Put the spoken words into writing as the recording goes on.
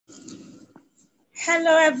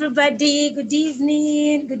Hello, everybody. Good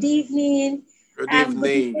evening. Good evening. Good Good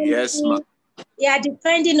evening. Yes, evening. ma'am. Yeah,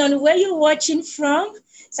 depending on where you're watching from.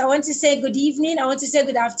 So I want to say good evening. I want to say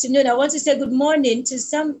good afternoon. I want to say good morning to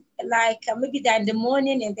some, like maybe they're in the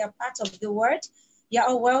morning and they're part of the world. You're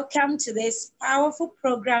all welcome to this powerful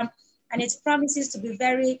program, and it promises to be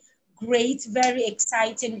very great, very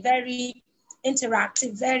exciting, very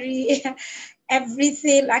interactive, very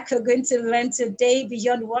everything like we're going to learn today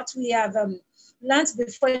beyond what we have learned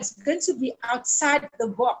before. It's going to be outside the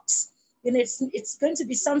box. It's going to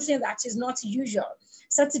be something that is not usual.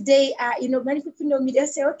 So today, many people know me. They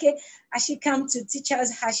say, okay, has she come to teach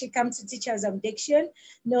us? Has she come to teach us diction?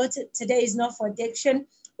 No, today is not for diction.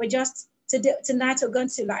 We're just tonight. We're going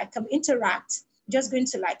to interact.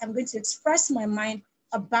 I'm going to express my mind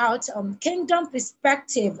about kingdom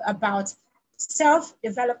perspective about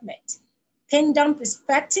self-development. Kingdom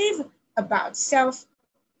perspective about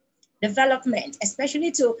self-development,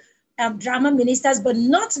 especially to drama ministers, but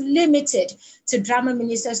not limited to drama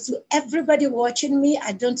ministers, to everybody watching me.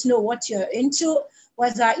 I don't know what you're into,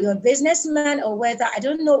 whether you're a businessman or whether, I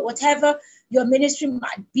don't know, whatever your ministry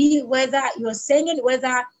might be, whether you're singing,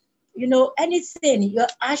 whether, anything you're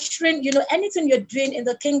ushering, anything you're doing in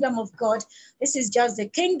the kingdom of God. This is just the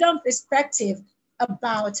kingdom perspective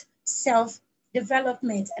about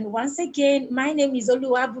self-development. And once again, my name is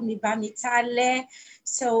Oluwabumi Bamitale.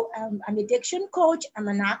 So I'm a diction coach, I'm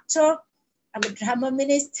an actor, I'm a drama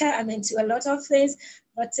minister, I'm into a lot of things.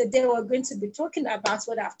 But today we're going to be talking about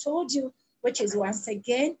what I've told you, which is once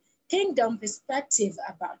again, kingdom perspective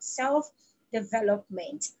about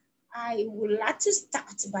self-development. I would like to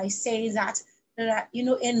start by saying that,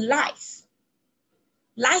 in life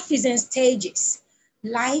is in stages.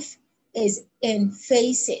 Life is in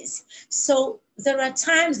phases. So there are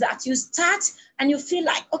times that you start and you feel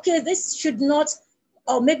like, okay, this should not,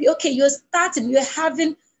 or maybe, okay, you're starting, you're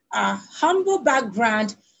having a humble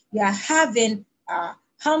background, you're having a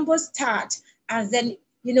humble start. And then,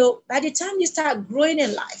 by the time you start growing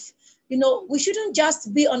in life, we shouldn't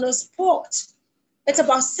just be on a sport. It's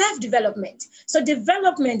about self-development. So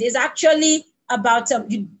development is actually about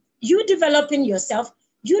you developing yourself,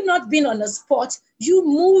 you not being on a spot, you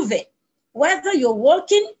moving. Whether you're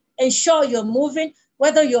walking, ensure you're moving.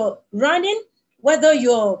 Whether you're running, whether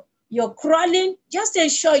you're crawling, just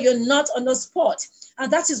ensure you're not on a spot.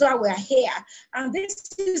 And that is why we're here. And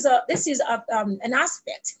this is an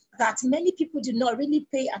aspect that many people do not really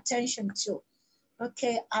pay attention to.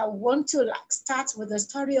 Okay, I want to start with the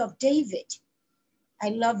story of David. I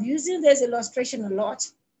love using this illustration a lot.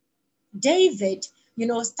 David, he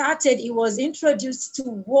was introduced to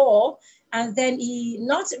war, and then he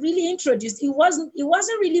wasn't really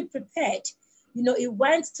prepared. He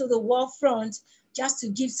went to the war front just to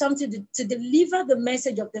give something to deliver the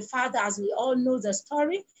message of the Father, as we all know the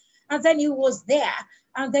story. And then he was there,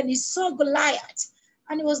 and then he saw Goliath,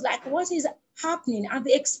 and he was like, what is happening? And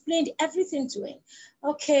they explained everything to him.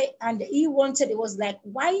 Okay, and it was like,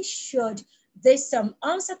 why should this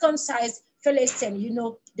uncircumcised Philistine,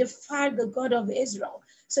 defy the God of Israel?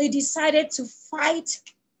 So he decided to fight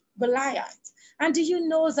Goliath. And do you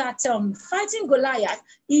know that fighting Goliath,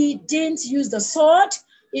 he didn't use the sword,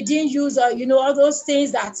 he didn't use, all those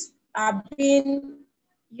things that are being,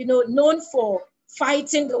 known for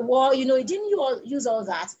fighting the war. He didn't use all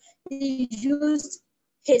that. He used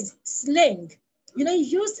his sling. He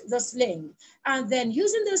used the sling. And then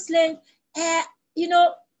using the sling, he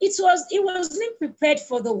wasn't prepared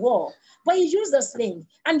for the war, but he used the sling.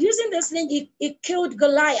 And using the sling, he killed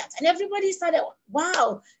Goliath. And everybody started,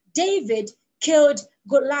 wow, David killed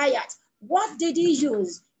Goliath. What did he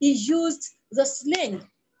use? He used the sling.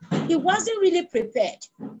 He wasn't really prepared.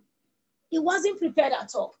 He wasn't prepared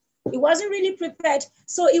at all. He wasn't really prepared.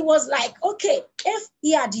 So it was like, okay, if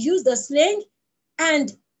he had used the sling,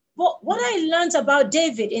 but what I learned about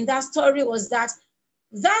David in that story was that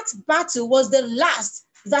battle was the last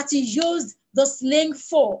that he used the sling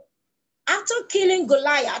for. After killing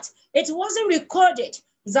Goliath, it wasn't recorded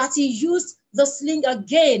that he used the sling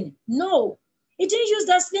again. No, he didn't use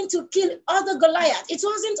the sling to kill other Goliath. It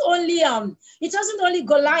wasn't only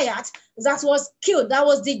Goliath that was killed. That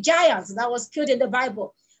was the giant that was killed in the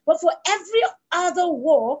Bible. But for every other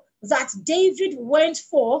war that David went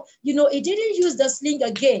for, he didn't use the sling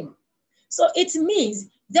again. So it means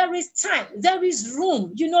there is time, there is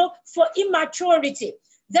room, for immaturity.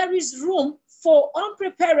 There is room for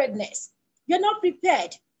unpreparedness. You're not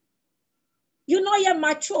prepared. You're not yet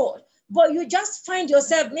matured. but you just find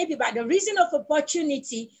yourself, maybe by the reason of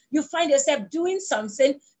opportunity, you find yourself doing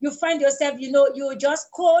something, you find yourself, you're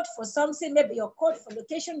just called for something, maybe you're called for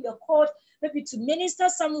location, you're called maybe to minister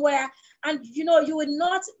somewhere, and you were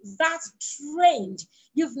not that trained.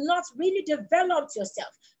 You've not really developed yourself,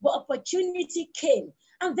 but opportunity came.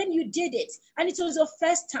 And then you did it, and it was your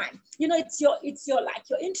first time. It's your like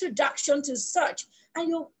your introduction to such, and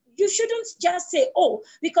you shouldn't just say, oh,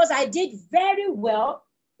 because I did very well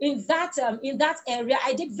in that area,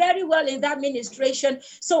 I did very well in that ministration,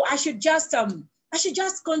 so I should just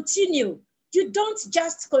continue. You don't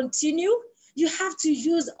just continue. You have to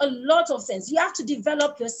use a lot of things. You have to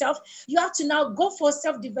develop yourself. You have to now go for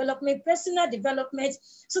self-development, personal development,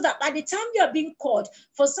 so that by the time you're being called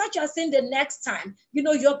for such a thing the next time,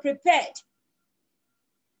 you're prepared.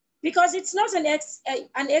 Because it's not an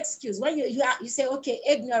excuse. When you say, okay,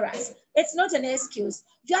 ignorance, it's not an excuse.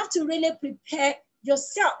 You have to really prepare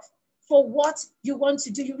yourself for what you want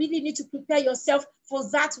to do. You really need to prepare yourself for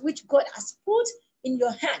that which God has put in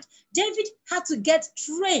your hand. David had to get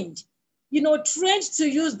trained, trained to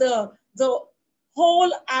use the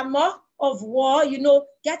whole armor of war,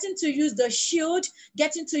 getting to use the shield,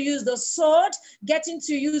 getting to use the sword, getting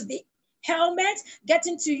to use the helmet,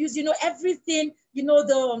 getting to use, everything,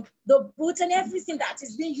 the boots and everything that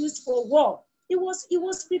is being used for war. He was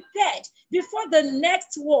prepared. Before the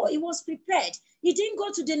next war, he was prepared. He didn't go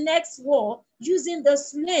to the next war using the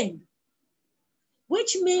sling,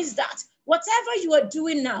 which means that whatever you are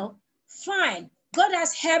doing now, fine. God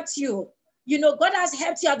has helped you. God has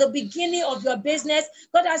helped you at the beginning of your business.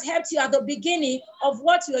 God has helped you at the beginning of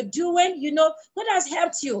what you're doing. God has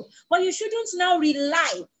helped you. But you shouldn't now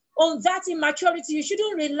rely on that immaturity. You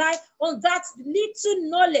shouldn't rely on that little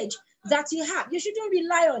knowledge that you have. You shouldn't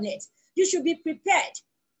rely on it. You should be prepared.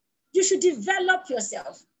 You should develop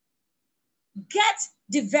yourself. Get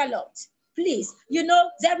developed, please.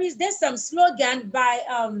 There's some slogan by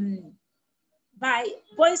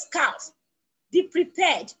Boy Scouts. Be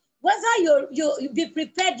prepared. Whether you be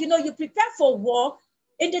prepared, you prepare for war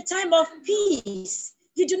in the time of peace.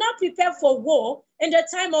 You do not prepare for war in the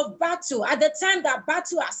time of battle, at the time that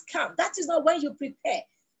battle has come. That is not when you prepare.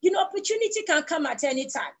 Opportunity can come at any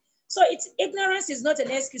time. So ignorance is not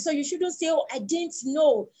an excuse. So you shouldn't say, oh, I didn't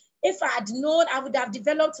know. If I had known, I would have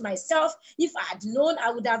developed myself. If I had known,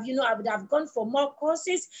 I would have gone for more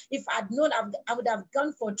courses. If I had known, I would have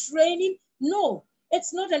gone for training. No,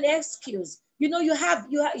 it's not an excuse. You have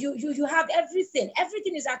everything.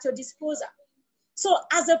 Everything is at your disposal. So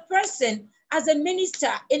as a person, as a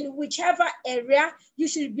minister, in whichever area, you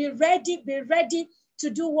should be ready to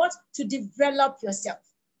do what? To develop yourself.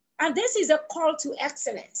 And this is a call to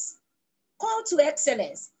excellence. Call to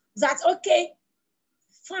excellence. That, okay,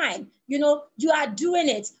 fine, you are doing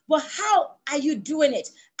it, but how are you doing it?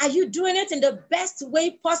 Are you doing it in the best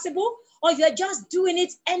way possible, or you're just doing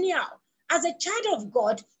it anyhow? As a child of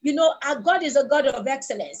God, our God is a God of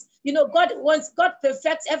excellence. God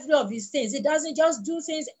perfects every of his things. He doesn't just do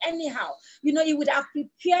things anyhow. He would have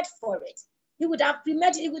prepared for it. He would have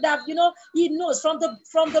prepared, he would have, he knows from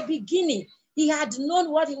the beginning, he had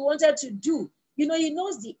known what he wanted to do. He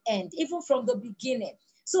knows the end, even from the beginning.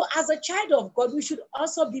 So as a child of God, we should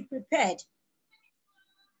also be prepared.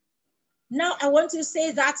 Now, I want to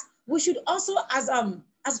say that we should also,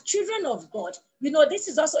 as children of God, this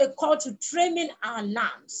is also a call to training our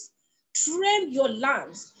lambs. Train your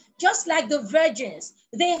lambs. Just like the virgins,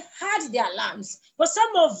 they had their lambs, but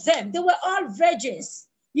some of them, they were all virgins.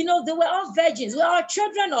 They were all virgins. We are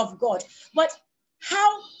children of God. But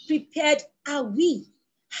how prepared are we?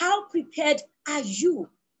 How prepared are you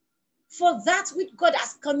for that which God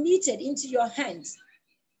has committed into your hands?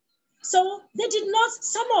 So they did not,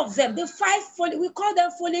 some of them, we call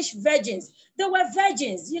them foolish virgins. They were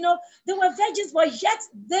virgins, they were virgins, but yet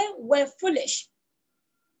they were foolish.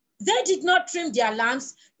 They did not trim their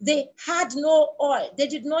lamps. They had no oil. They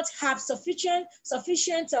did not have sufficient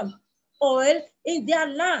oil in their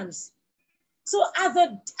lamps. So at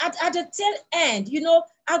the tail end,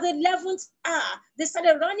 at the 11th hour, they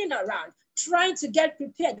started running around, trying to get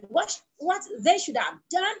prepared. What they should have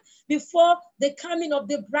done before the coming of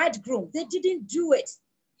the bridegroom. They didn't do it.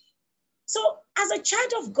 So as a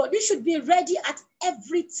child of God, you should be ready at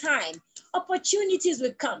every time. Opportunities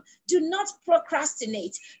will come. Do not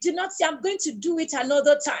procrastinate. Do not say, I'm going to do it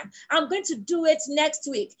another time. I'm going to do it next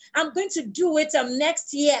week. I'm going to do it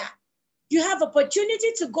next year. You have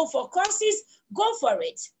opportunity to go for courses, go for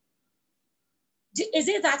it. Is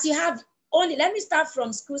it that you have only, let me start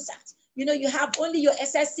from school start. You have only your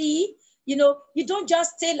SSCE. You don't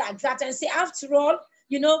just stay like that and say, after all,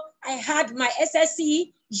 I had my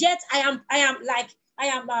SSCE, yet I I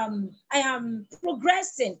am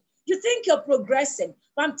progressing. You think you're progressing,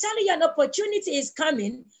 but I'm telling you, an opportunity is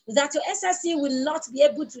coming that your SSC will not be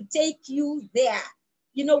able to take you there.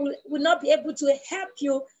 You know, will not be able to help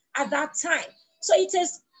you at that time. So it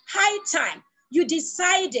is high time you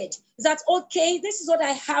decided that, okay, this is what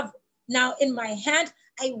I have now in my hand.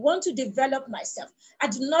 I want to develop myself. I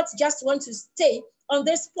do not just want to stay on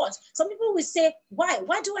this spot. Some people will say, why?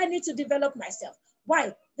 Why do I need to develop myself?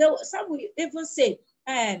 Why? Some will even say,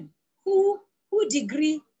 who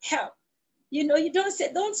degree help? You know, you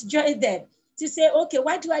don't join them to say, okay,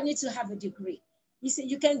 why do I need to have a degree? You see,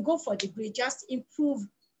 you can go for a degree, just improve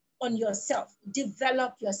on yourself,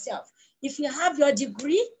 develop yourself. If you have your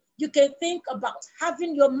degree, you can think about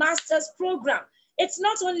having your master's program. It's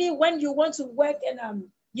not only when you want to work and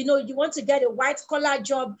you know, you want to get a white collar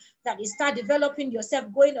job that you start developing yourself,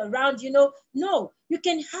 going around, you know. No, you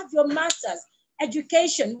can have your master's.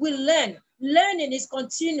 Education will learn. Learning is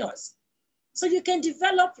continuous. So you can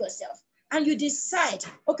develop yourself and you decide,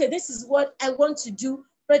 okay, this is what I want to do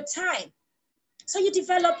per time. So you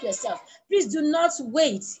develop yourself. Please do not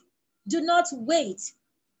wait. Do not wait.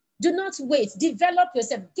 Do not wait. Develop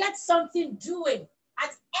yourself. Get something doing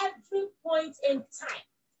at every point in time.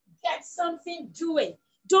 Get something doing.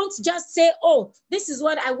 Don't just say, oh, this is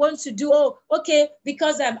what I want to do. Oh, okay,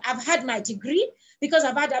 because I've had my degree, because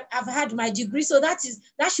I've had my degree. So that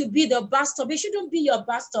should be the bus stop. It shouldn't be your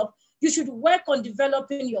bus stop. You should work on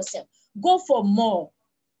developing yourself. Go for more.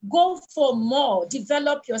 Go for more.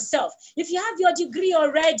 Develop yourself. If you have your degree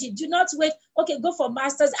already, do not wait. Okay, go for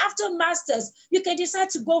masters. After masters, you can decide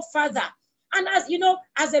to go further. And as you know,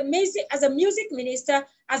 as a music minister,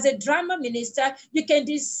 as a drama minister, you can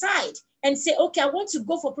decide and say, okay, I want to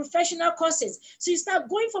go for professional courses. So you start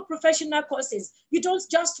going for professional courses. You don't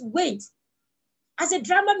just wait. As a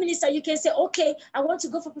drama minister, you can say, okay, I want to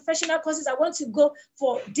go for professional courses. I want to go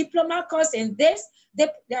for diploma course in this,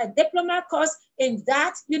 diploma course in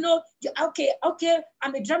that. You know, okay,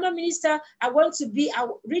 I'm a drama minister. I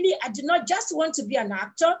do not just want to be an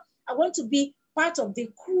actor. I want to be part of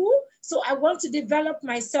the crew. So I want to develop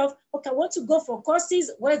myself. Okay, I want to go for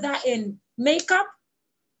courses, whether in makeup,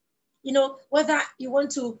 you know, whether you want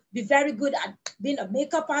to be very good at being a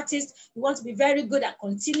makeup artist, you want to be very good at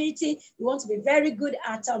continuity, you want to be very good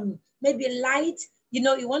at maybe light, you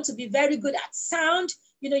know, you want to be very good at sound,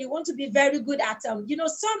 you know, you want to be very good at, you know,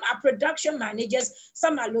 some are production managers,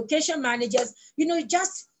 some are location managers, you know,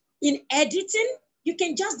 just in editing, you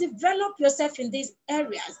can just develop yourself in these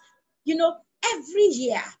areas. You know, every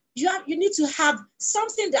year, you need to have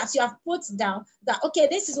something that you have put down that, okay,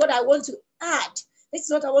 this is what I want to add. This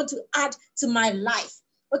is what I want to add to my life.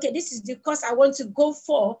 Okay, this is the course I want to go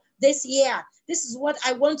for this year. This is what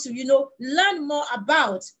I want to, you know, learn more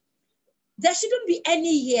about. There shouldn't be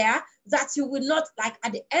any year that you will not, like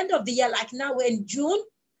at the end of the year, like now we're in June.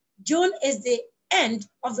 June is the end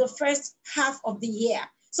of the first half of the year.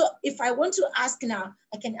 So if I want to ask now,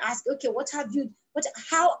 I can ask, okay,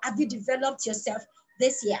 how have you developed yourself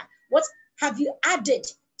this year? What have you added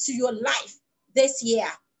to your life this year?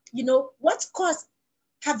 You know, what course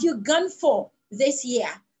have you gone for this year?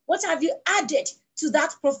 What have you added to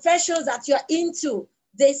that profession that you're into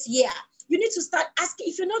this year? You need to start asking.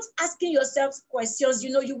 If you're not asking yourself questions,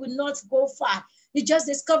 you know, you will not go far. You just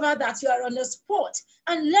discover that you are on a spot,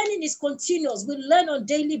 and learning is continuous. We learn on a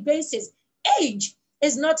daily basis. Age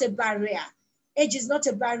is not a barrier. Age is not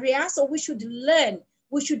a barrier. So we should learn.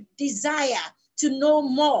 We should desire to know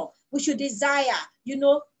more. We should desire, you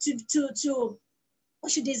know, we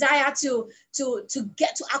should desire to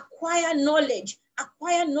acquire knowledge.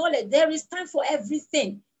 Acquire knowledge. There is time for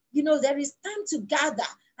everything. You know, there is time to gather,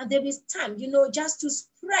 and there is time, you know, just to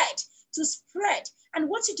spread. And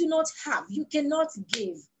what you do not have, you cannot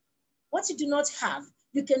give. What you do not have,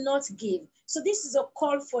 you cannot give. So this is a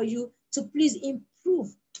call for you to please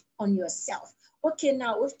improve on yourself. Okay,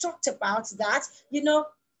 now we've talked about that. You know,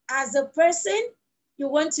 as a person, you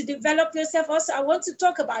want to develop yourself. Also, I want to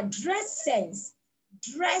talk about dress sense.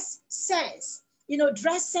 Dress sense. You know,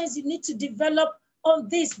 dress sense, you need to develop on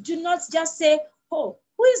this. Do not just say, oh,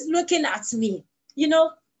 who is looking at me? You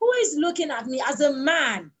know, who is looking at me as a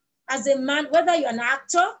man? As a man, whether you're an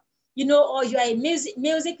actor, you know, or you're a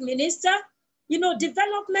music minister, you know,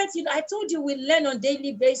 development, you know, I told you we learn on a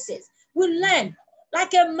daily basis. We learn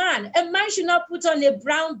like a man. A man should not put on a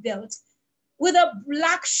brown belt with a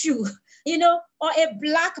black shoe, you know, or a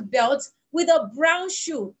black belt with a brown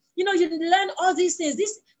shoe. You know, you learn all these things.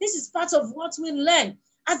 This is part of what we learn.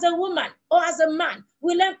 As a woman or as a man,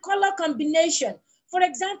 we learn color combination. For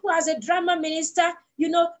example, as a drama minister, you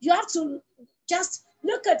know, you have to just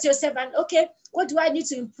Look at yourself and, okay, what do I need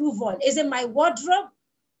to improve on? Is it my wardrobe?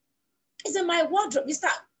 Is it my wardrobe? You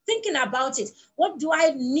start thinking about it. What do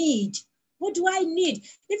I need? What do I need?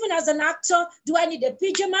 Even as an actor, do I need a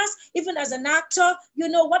pajamas? Even as an actor, you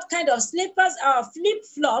know, what kind of slippers,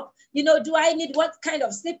 flip-flop, you know, do I need? What kind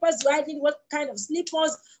of slippers do I need? What kind of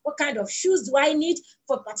slippers? What kind of shoes do I need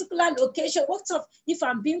for a particular location? What of if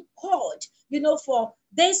I'm being called, you know, for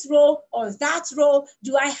this role or that role,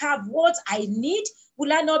 do I have what I need?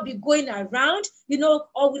 Will I not be going around, you know,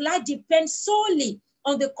 or will I depend solely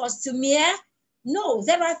on the costumier? No,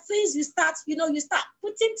 there are things you start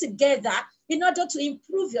putting together in order to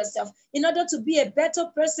improve yourself, in order to be a better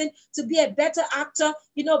person, to be a better actor.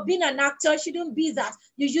 You know, being an actor shouldn't be that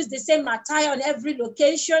you use the same attire on every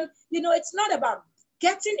location. You know, it's not about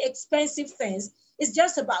getting expensive things. It's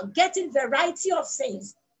just about getting variety of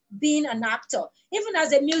things, being an actor. Even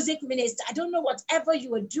as a music minister, I don't know whatever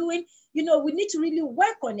you are doing, you know, we need to really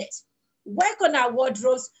work on it. Work on our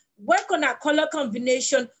wardrobes, work on our color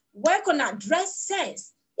combination, work on our dress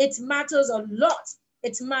sense. It matters a lot.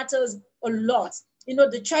 It matters a lot. You know,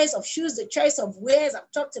 the choice of shoes, the choice of wears,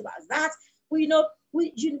 I've talked about that. We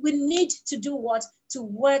need to do what? To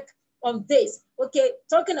work on this. Okay,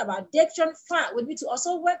 talking about diction, fine. We need to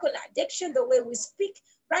also work on our diction, the way we speak,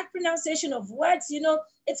 right pronunciation of words. You know,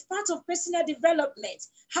 it's part of personal development.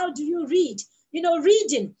 How do you read? You know,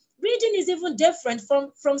 reading is even different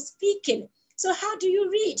from speaking. So how do you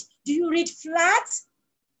read? Do you read flat?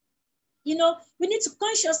 You know, we need to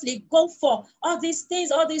consciously go for all these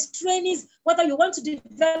things, all these trainings, whether you want to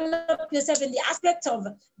develop yourself in the aspect of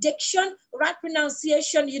diction, right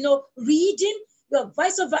pronunciation, you know, reading, your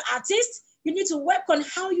voiceover artist. You need to work on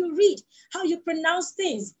how you read, how you pronounce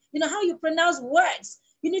things, you know, how you pronounce words.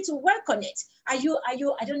 You need to work on it. I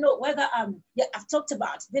don't know whether I've talked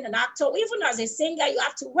about being an actor, even as a singer, you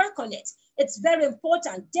have to work on it. It's very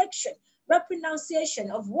important. Diction, right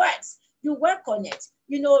pronunciation of words. You work on it,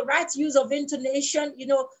 you know, right use of intonation, you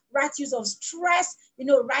know, right use of stress, you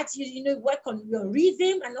know, work on your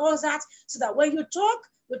rhythm and all that, so that when you talk,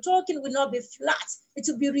 your talking will not be flat. It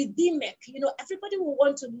will be rhythmic. You know, everybody will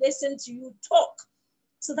want to listen to you talk.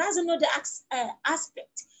 So that's another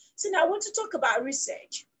aspect. So now I want to talk about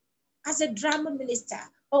research. As a drama minister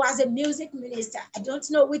or as a music minister, I don't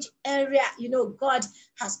know which area, you know, God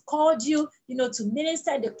has called you, you know, to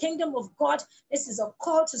minister in the kingdom of God. This is a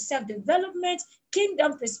call to self-development.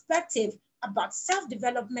 Kingdom perspective about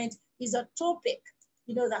self-development is a topic,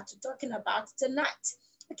 you know, that we're talking about tonight.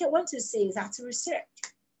 Okay, I want to say that research.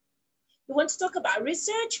 You want to talk about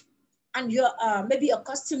research and you're maybe a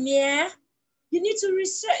costumier. You need to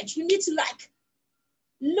research. You need to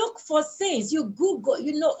look for things. You Google,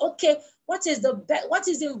 you know, okay, what is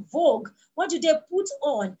in vogue? What do they put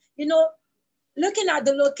on? You know, looking at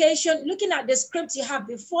the location, looking at the script you have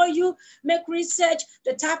before you, make research,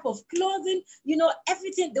 the type of clothing, you know,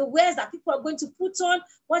 everything, the wares that people are going to put on,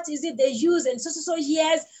 what is it they use in so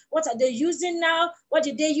years, what are they using now, what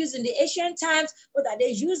did they use in the ancient times, what are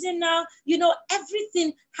they using now? You know,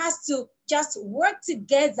 everything has to just work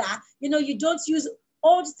together. You know, you don't use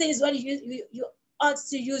old things when you ought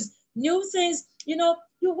to use new things. You know,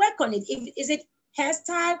 you work on it. Is it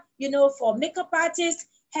hairstyle, you know, for makeup artists,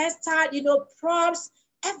 hairstyle, you know, props,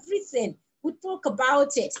 everything. We talk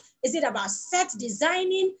about it. Is it about set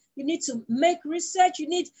designing? You need to make research. You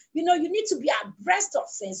need to be abreast of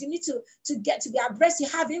things. You need to get to be abreast. You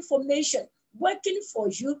have information working for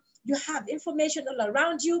you. You have information all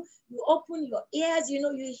around you. You open your ears, you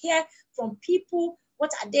know, you hear from people.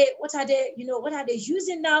 What are they, you know, what are they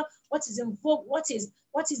using now? What is in vogue? What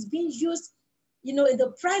is being used, you know, in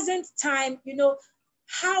the present time, you know,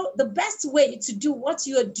 how the best way to do what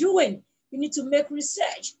you're doing. You need to make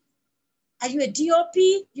research. Are you a DOP?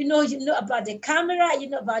 You know about the camera, you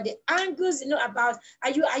know about the angles, you know about, are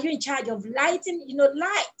you in charge of lighting? You know,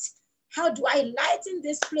 light. How do I lighten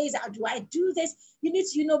this place? How do I do this? You need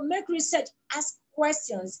to, you know, make research, ask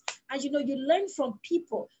questions, and, you know, you learn from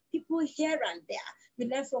people here and there. You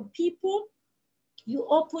learn from people, you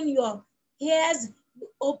open your ears, you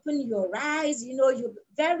open your eyes, you know, you're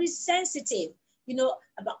very sensitive, you know,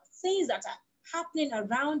 about things that are happening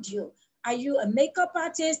around you. Are you a makeup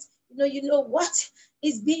artist? You know what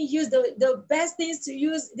is being used, the best things to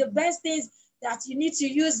use, the best things that you need to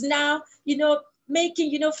use now, you know, making,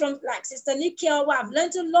 you know, from like Sister Nikki, I've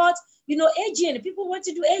learned a lot, you know, aging, people want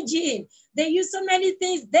to do aging. They use so many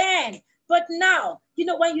things then, but now, you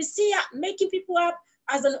know, when you see her making people up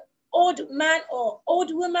as an old man or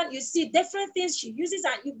old woman, you see different things she uses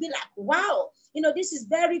and you be like, wow, you know, this is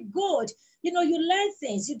very good. You know, you learn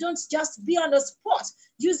things. You don't just be on the spot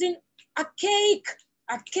using archaic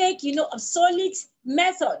archaic, obsolete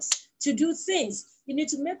methods to do things. You need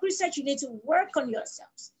to make research. You need to work on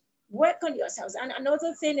yourselves. Work on yourselves. And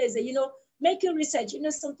another thing is, making research.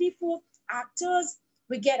 Some people, actors,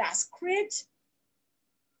 we get our script,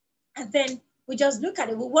 and then we just look at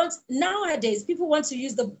it. Nowadays, people want to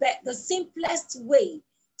use the simplest way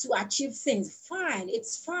to achieve things. Fine,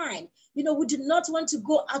 it's fine. We do not want to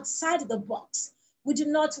go outside the box. We do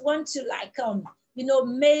not want to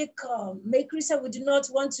make research. We do not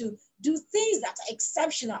want to do things that are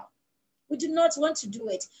exceptional. We do not want to do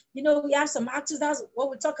it. We have some actors, that's what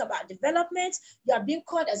we talk about, development. You are being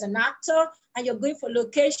called as an actor and you're going for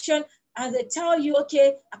location and they tell you,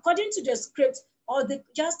 okay, according to the script, or they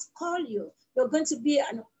just call you, you're going to be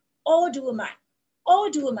an old woman.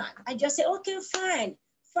 I just say, okay, fine,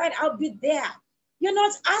 I'll be there. You're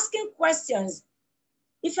not asking questions.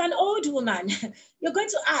 If you're an old woman, you're going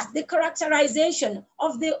to ask the characterization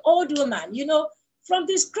of the old woman, from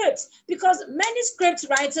the script, because many script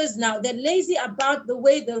writers now, they're lazy about the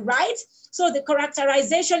way they write. So the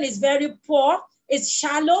characterization is very poor, it's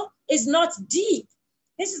shallow, it's not deep.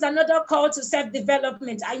 This is another call to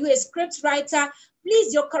self-development. Are you a script writer?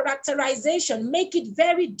 Please, your characterization, make it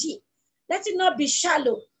very deep. Let it not be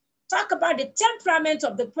shallow. Talk about the temperament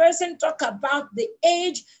of the person, talk about the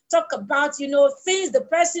age, talk about, things the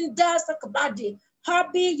person does, talk about the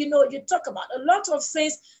hobby, you talk about a lot of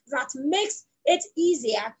things that makes it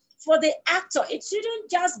easier for the actor. It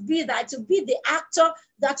shouldn't just be that to be the actor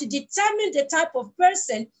that to determine the type of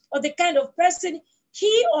person or the kind of person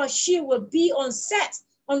he or she will be on set,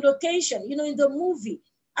 on location, in the movie.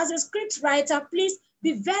 As a script writer, please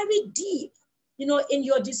be very deep, in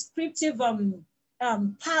your descriptive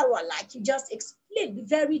power, like you just explained, be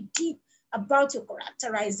very deep about your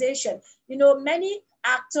characterization. Many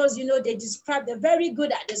actors, they're very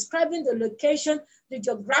good at describing the location, the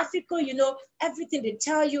geographical, everything. They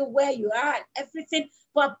tell you where you are and everything,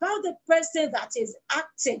 but about the person that is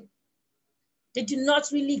acting, they do not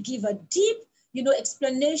really give a deep,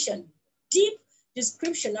 explanation, deep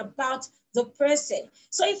description about the person.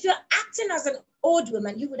 So if you're acting as an old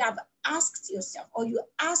woman, you would have asked yourself, or you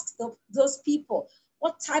asked those people,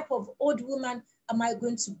 what type of old woman am I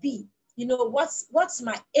going to be? What's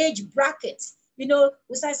my age bracket? We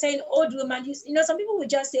start saying old woman. Some people would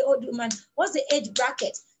just say old woman. What's the age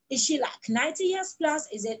bracket? Is she like 90 years plus?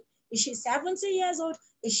 Is she 70 years old?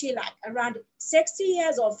 Is she like around 60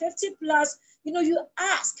 years or 50 plus? You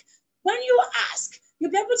ask. When you ask, you'll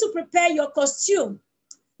be able to prepare your costume.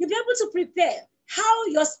 You'll be able to prepare how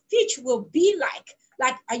your speech will be like.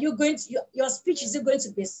 Like, are you going to, your speech, is it going to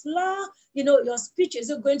be slow? Your speech, is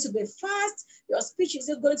it going to be fast? Your speech, is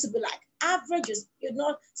it going to be like average? You're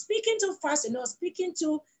not speaking too fast, you're not speaking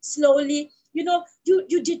too slowly.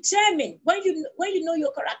 You determine, when you know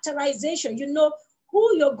your characterization, you know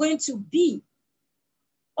who you're going to be.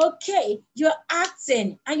 Okay, you're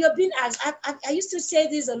acting and you're being asked. I used to say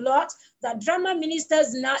this a lot, that drama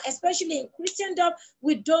ministers now, especially in Christendom,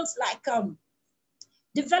 we don't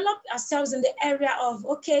develop ourselves in the area of,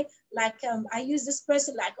 okay, I use this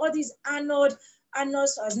person, like all these Arnold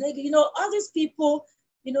Schwarzenegger, all these people,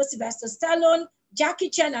 Sylvester Stallone, Jackie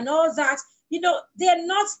Chan and all that, they're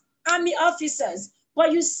not army officers,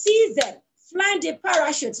 but you see them flying the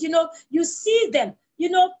parachutes, you see them,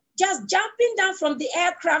 just jumping down from the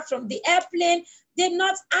aircraft, from the airplane. They're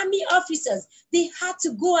not army officers. They had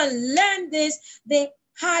to go and learn this. They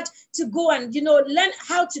had to go and, learn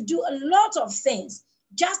how to do a lot of things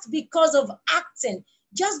just because of acting,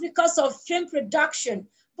 just because of film production.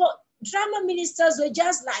 But drama ministers were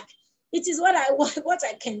just like, it is what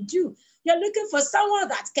I can do. You're looking for someone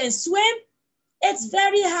that can swim. It's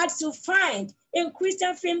very hard to find in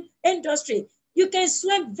Christian film industry. You can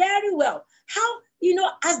swim very well. How,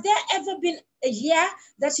 has there ever been a year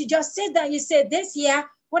that you just said that you said, this year,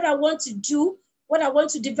 what I want to do, what I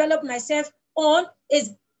want to develop myself on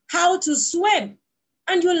is how to swim.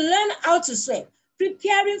 And you learn how to swim,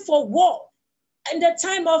 preparing for war in the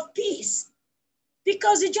time of peace.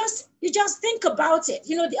 Because you just think about it,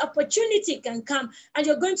 the opportunity can come and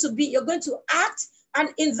you're going to act, and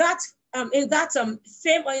in that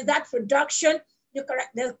film or in that production,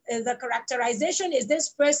 the characterization is this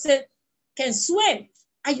person can swim,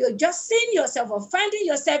 and you're just seeing yourself or finding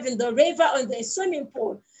yourself in the river or in the swimming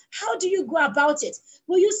pool. How do you go about it?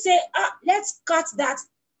 Will you say, let's cut that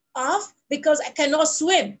off because I cannot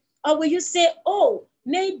swim? Or will you say, oh,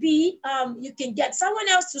 maybe you can get someone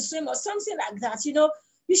else to swim or something like that?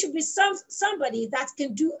 You should be somebody that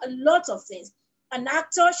can do a lot of things. An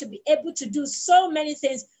actor should be able to do so many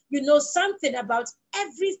things. Something about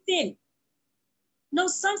everything. know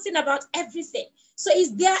something about everything. So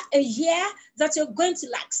is there a year that you're going to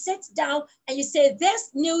like sit down and you say,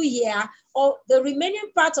 this new year or the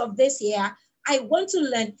remaining part of this year, I want to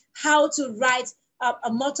learn how to ride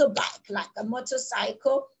a motorbike, like a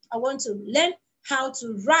motorcycle. I want to learn how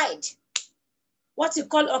to ride what you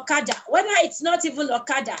call Okada, whether it's not even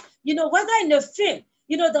Okada, you know, whether in a film,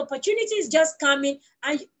 you know, the opportunity is just coming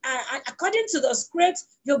and according to the script,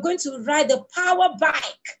 you're going to ride the power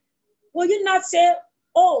bike. Will you not say,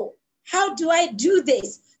 oh, how do I do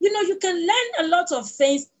this? You know, you can learn a lot of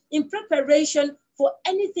things in preparation for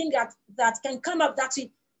anything that can come up that will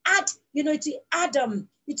add, you know, to add,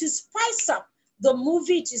 it will spice up the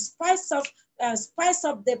movie, to spice up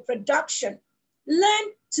the production.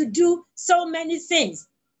 Learn to do so many things.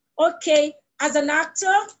 Okay, as an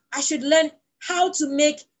actor, I should learn how to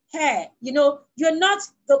make hair. You know, you're not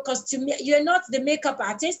the costume, you're not the makeup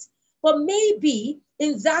artist, but maybe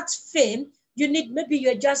in that film, you need, maybe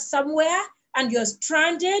you're just somewhere and you're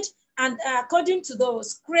stranded, and according to the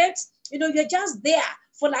script, you know, you're just there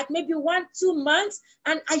for like maybe 1-2 months,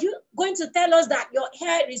 and are you going to tell us that your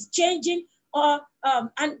hair is changing, or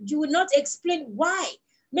and you will not explain why?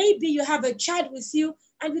 Maybe you have a child with you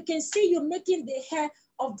and we can see you making the hair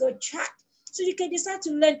of the child. So you can decide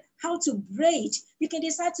to learn how to braid. You can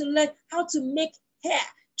decide to learn how to make hair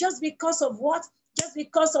just because of what? Just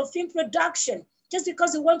because of film production, just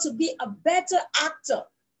because you want to be a better actor.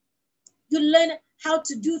 You learn how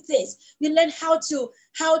to do things. You learn how to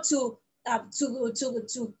cut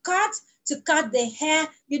the hair.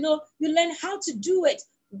 You know, you learn how to do it.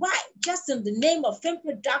 Why? Just in the name of film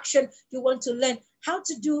production, you want to learn how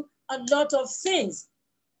to do a lot of things.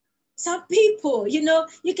 Some people, you know,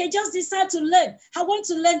 you can just decide to learn. I want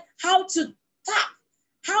to learn how to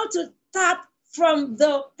tap from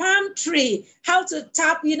the palm tree, how to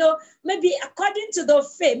tap, you know, maybe according to the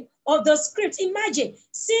film or the script. Imagine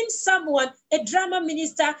seeing someone, a drama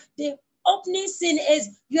minister, the opening scene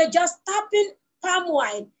is you're just tapping palm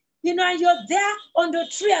wine, you know, and you're there on the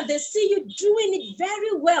tree and they see you doing it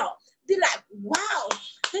very well. Be like, wow,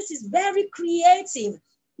 this is very creative.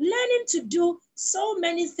 Learning to do so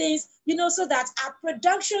many things, you know, so that our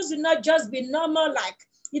productions will not just be normal, like,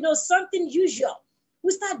 you know, something usual.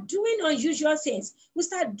 We start doing unusual things. We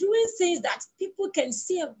start doing things that people can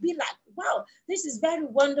see and be like, wow, this is very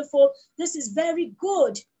wonderful. This is very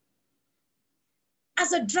good.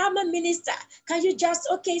 As a drama minister, can you just,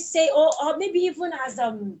 okay, say, or maybe even as,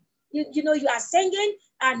 you know, you are singing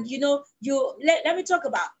and, you know, let me talk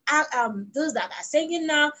about those that are singing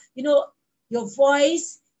now, you know, your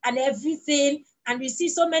voice and everything. And we see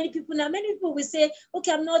so many people now, many people will say,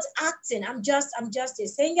 okay, I'm not acting. I'm just a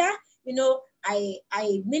singer. You know,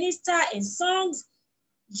 I minister in songs.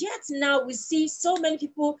 Yet now we see so many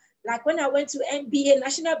people, like when I went to NBA,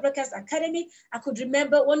 National Broadcast Academy, I could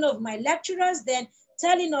remember one of my lecturers then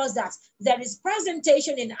telling us that there is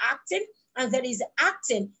presentation in acting and there is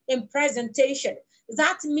acting in presentation.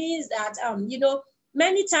 That means that, you know,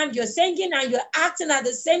 many times you're singing and you're acting at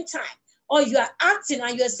the same time, or you're acting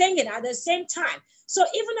and you're singing at the same time. So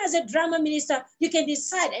even as a drama minister, you can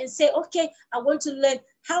decide and say, okay, I want to learn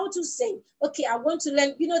how to sing. Okay, I want to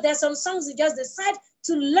learn, you know, there's some songs you just decide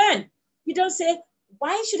to learn. You don't say,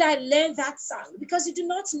 why should I learn that song? Because you do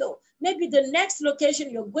not know. Maybe the next location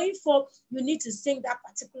you're going for, you need to sing that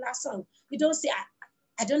particular song. You don't say,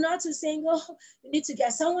 I don't know how to sing. Oh, you need to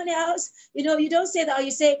get someone else. You know, you don't say that. Or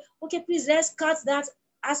you say, okay, please, let's cut that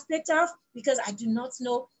aspect off because I do not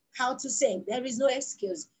know how to sing. There is no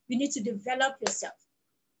excuse. You need to develop yourself.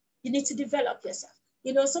 You need to develop yourself.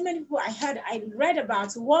 You know, so many people I read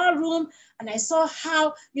about War Room and I saw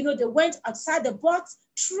how, you know, they went outside the box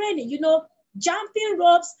training, you know, jumping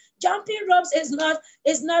ropes. Jumping ropes is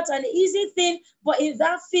not an easy thing, but in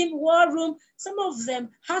that film, War Room, some of them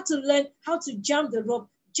had to learn how to jump the rope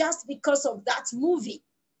just because of that movie.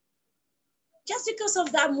 Just because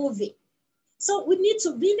of that movie. So we need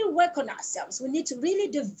to really work on ourselves. We need to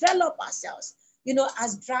really develop ourselves. You know,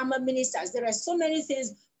 as drama ministers, there are so many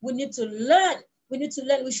things we need to learn. We need to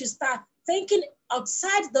learn. We should start thinking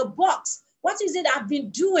outside the box. What is it I've been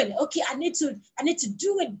doing? Okay, I need to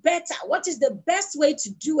do it better. What is the best way to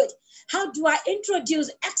do it? How do I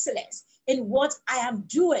introduce excellence in what I am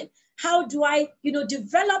doing? How do I, you know,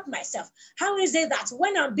 develop myself? How is it that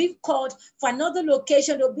when I'm being called for another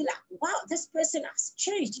location, they'll be like, wow, this person has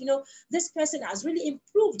changed. You know, this person has really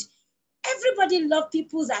improved. Everybody loves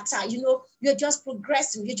people that are, you know, you're just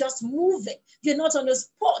progressing, you're just moving. You're not on the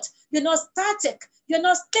spot. You're not static. You're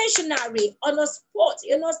not stationary on the spot.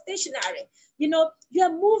 You're not stationary. You know,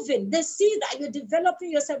 you're moving. They see that you're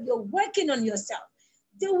developing yourself. You're working on yourself.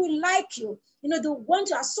 They will like you. You know, they want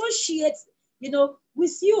to associate, you know,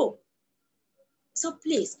 with you. So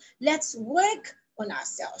please, let's work on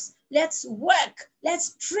ourselves. Let's work.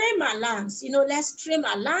 Let's trim our lamps. Let's trim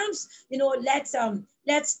our lamps.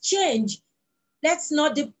 Let's change. Let's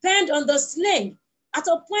not depend on the sling. At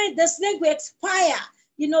a point, the sling will expire.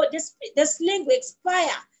 The sling will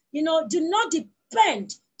expire. Do not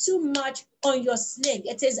depend too much on your sling.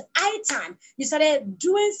 It is high time you started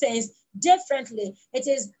doing things differently. It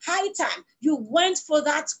is high time you went for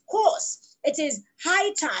that course. It is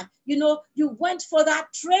high time, you went for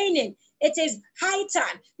that training. It is high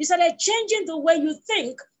time you started changing the way you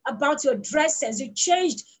think about your dresses. You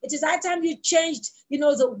changed. It is high time you changed,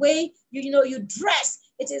 the way you dress.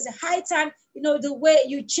 It is high time, the way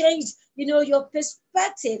you changed, your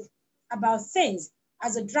perspective about things.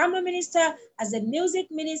 As a drama minister, as a music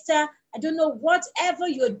minister, I don't know, whatever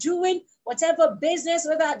you're doing, whatever business,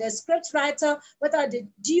 whether the script writer, whether the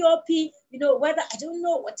DOP, whether, I don't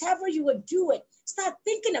know, whatever you were doing, start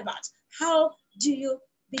thinking about how do you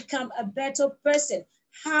become a better person?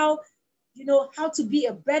 How to be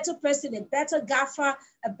a better person, a better gaffer,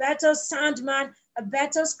 a better soundman, a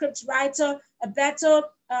better script writer, a better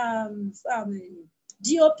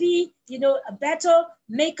DOP, a better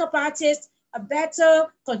makeup artist, a better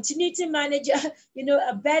continuity manager,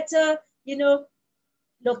 a better,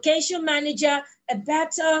 location manager, a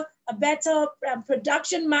better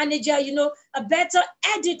production manager, a better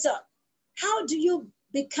editor. How do you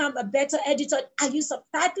become a better editor? Are you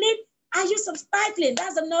subtitling? Are you subtitling?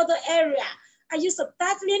 That's another area. Are you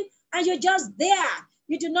subtitling and you're just there?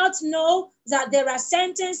 You do not know that there are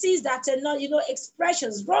sentences that are not,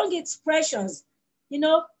 expressions, wrong expressions,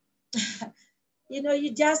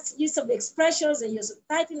 you just use some expressions and you're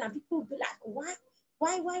subtitling and people will be like, what?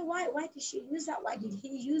 Why did she use that? Why did he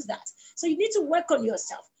use that? So you need to work on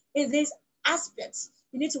yourself in these aspects.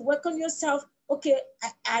 You need to work on yourself. Okay,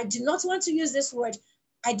 I do not want to use this word.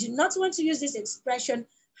 I do not want to use this expression.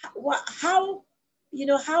 How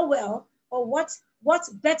well, or what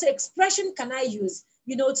better expression can I use,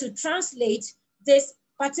 to translate this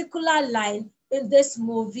particular line in this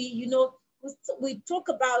movie? We talk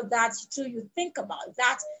about that too. You think about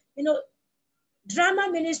that. Drama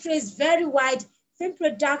ministry is very wide. Film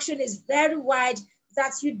production is very wide,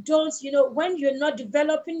 that you don't, when you're not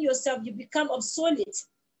developing yourself, you become obsolete.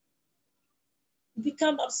 You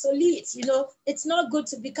become obsolete. It's not good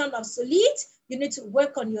to become obsolete. You need to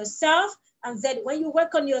work on yourself. And then when you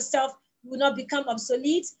work on yourself, you will not become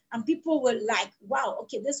obsolete. And people will like, wow,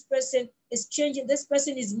 okay, this person is changing. This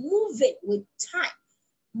person is moving with time.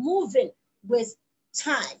 Moving with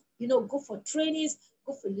time. Go for trainings,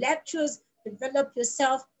 go for lectures, develop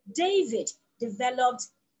yourself. David developed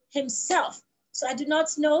himself. So I do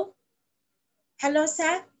not know. Hello,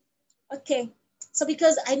 sir. Okay. So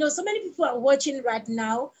because I know so many people are watching right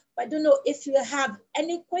now, but I don't know if you have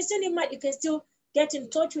any question in mind, you can still get in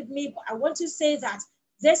touch with me. But I want to say that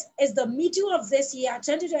this is the middle of this year,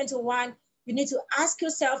 2021. You need to ask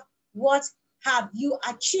yourself, what have you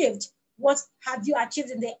achieved? What have you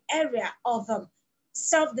achieved in the area of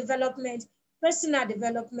self-development, personal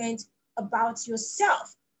development, about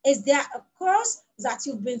yourself? Is there a course that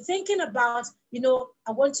you've been thinking about?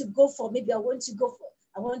 I want to go for, maybe I want to go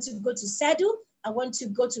to SEDU, I want to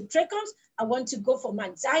go to Trecoms, I want to go for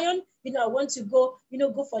Mount Zion, I want to go,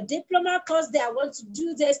 go for diploma course there, I want to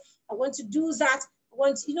do this, I want to do that, I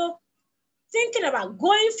want, thinking about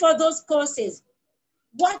going for those courses.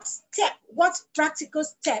 What practical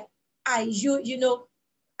step are you,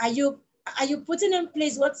 are you putting in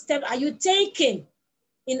place? What step are you taking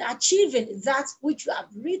in achieving that which you have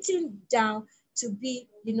written down to be,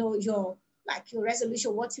 your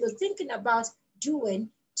resolution, what you're thinking about doing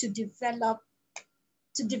to develop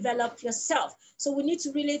yourself? So we need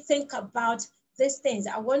to really think about these things.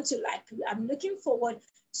 I'm looking forward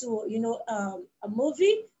to, a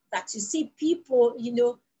movie that you see people,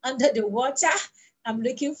 under the water. I'm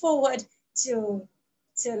looking forward to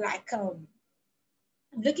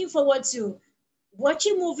I'm looking forward to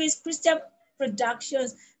watching movies, Christian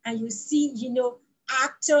productions, and you see,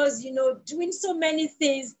 actors, doing so many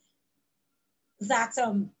things that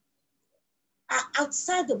are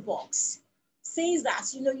outside the box. Things that,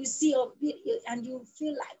 you see and you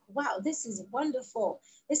feel like, wow, this is wonderful.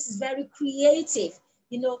 This is very creative.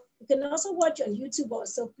 You can also watch on YouTube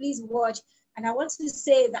also, please watch. And I want to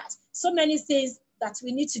say that so many things that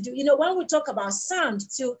we need to do, when we talk about sound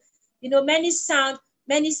too, many sound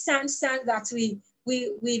that we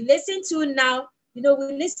listen to now, we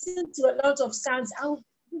listen to a lot of sounds.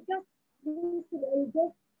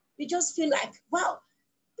 We just feel like, wow,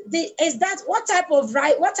 is that what type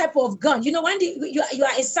of gun? When you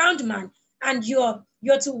are a sound man and you're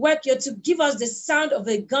to work, you're to give us the sound of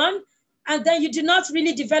a gun, and then you do not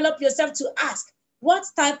really develop yourself to ask, what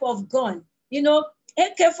type of gun? You know,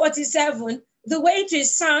 AK-47, the way it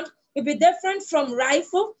is sound will be different from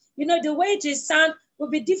rifle. You know, the way it is sound will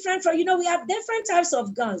be different from, you know, we have different types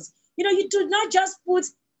of guns. You know, you do not just put,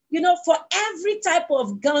 you know, for every type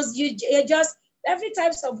of guns, you just, every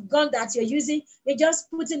types of gun that you're using, you just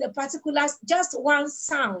put in a particular, just one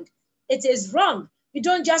sound. It is wrong. You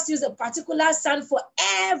don't just use a particular sound for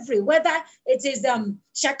every, whether it is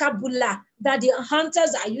shakabula that the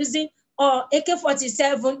hunters are using, or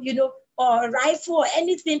AK-47, you know, or rifle or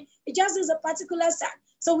anything. It just is a particular sound.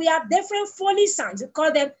 So we have different Foley sounds. We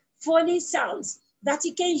call them Foley sounds that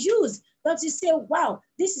you can use. That you say, wow,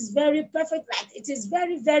 this is very perfect. Like it is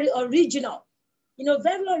very, very original. You know,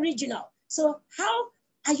 very original. So how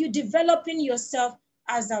are you developing yourself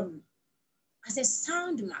as a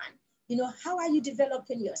sound man? You know, how are you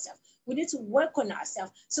developing yourself? We need to work on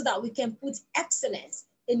ourselves so that we can put excellence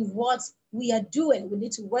in what we are doing. We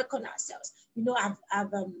need to work on ourselves. You know,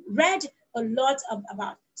 I've read a lot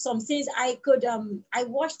about some things. I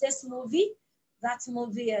watched this movie. That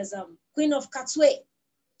movie is Queen of Katwe.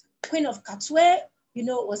 Queen of Katwe, you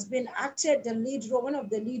know, was being acted, the lead role, one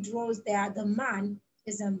of the lead roles there, the man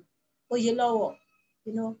is Oyelowo.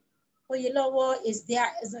 You know, Oyelowo is there,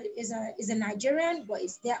 is a Nigerian, but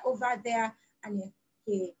is there over there, and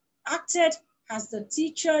he acted as the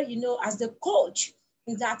teacher, you know, as the coach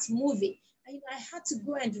in that movie. And, you know, I had to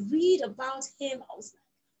go and read about him. I was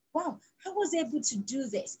like, wow, I was able to do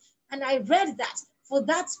this. And I read that for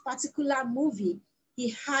that particular movie,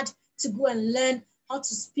 he had to go and learn how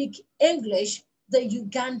to speak English the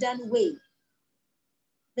Ugandan way.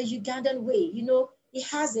 The Ugandan way, you know, he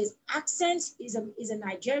has his accent, he's a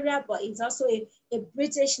Nigerian, but he's also a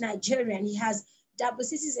British Nigerian. He has double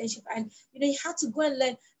citizenship, and you know, he had to go and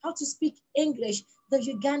learn how to speak English the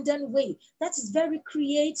Ugandan way. That is very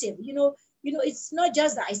creative. You know, it's not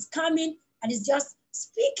just that he's coming and he's just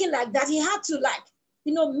speaking like that. He had to, like,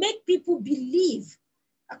 you know, make people believe,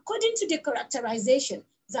 according to the characterization,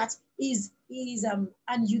 that he's an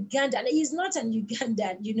Ugandan. He's not an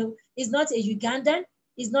Ugandan, you know, he's not a Ugandan.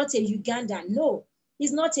 He's not a Ugandan. No,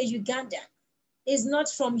 he's not a Ugandan. He's not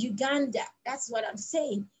from Uganda. That's what I'm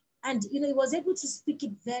saying. And, you know, he was able to speak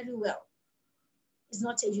it very well. He's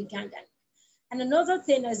not a Ugandan. And another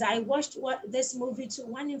thing is, I watched this movie too,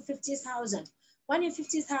 1 in 50,000. 1 in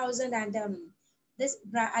 50,000, and this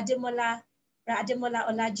Ademola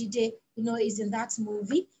Olajide, you know, is in that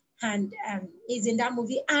movie. And is in that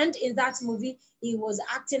movie. And in that movie, he was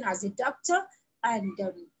acting as a doctor. And,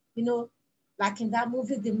 you know, like in that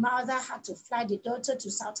movie, the mother had to fly the daughter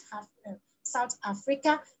to South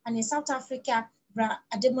Africa. And in South Africa,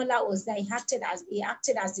 Ademola was there. He acted as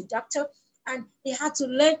the doctor. And he had to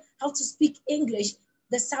learn how to speak English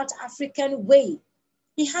the South African way.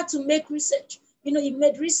 He had to make research. You know, he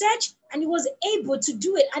made research and he was able to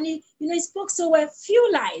do it. And he, you know, he spoke so well,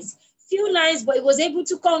 few lines, but he was able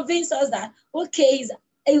to convince us that, okay,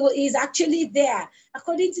 he's actually there,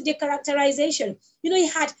 according to the characterization. You know,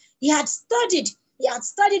 he had studied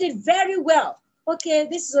it very well. Okay,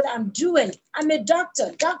 this is what I'm doing. I'm a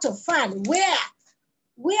doctor, fine. Where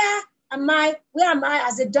am I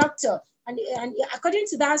as a doctor? And according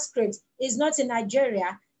to that script, he's not in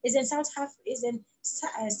Nigeria, he's in South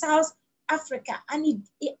Africa, and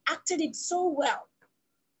he acted it so well.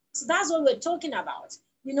 So that's what we're talking about.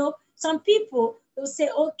 You know, some people will say,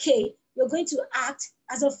 okay, you're going to act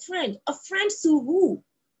as a friend to who?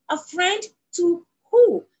 A friend to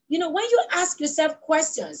who? You know, when you ask yourself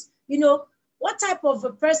questions, you know, what type of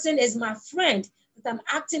a person is my friend that I'm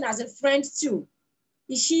acting as a friend to?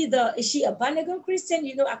 Is she a born again Christian?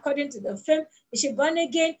 You know, according to the film, is she born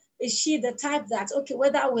again? Is she the type that, okay,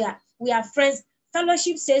 whether we are friends,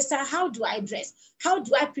 fellowship sister, how do I dress? How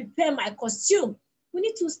do I prepare my costume? We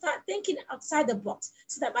need to start thinking outside the box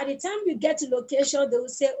so that by the time you get to location, they will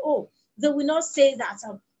say, oh, they will not say that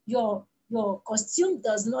your costume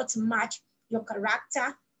does not match your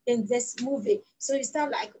character in this movie. So you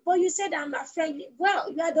start like, well, you said I'm a friend. Well,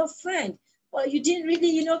 you are the friend. Well, you didn't really,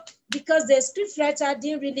 you know, because the script writer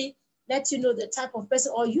didn't really let you know the type of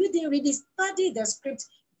person, or you didn't really study the script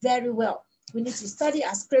very well. We need to study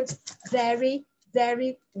our script very,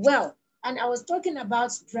 very well. And I was talking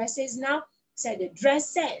about dresses now. Said the dress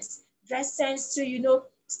sense too, you know,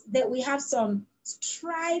 that we have some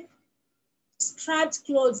striped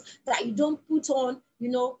clothes that you don't put on, you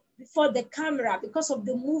know, before the camera because of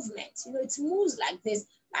the movement. You know, it moves like this,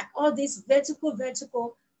 like all these vertical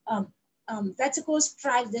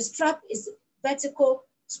stripes. The strap is vertical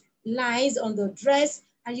lines on the dress.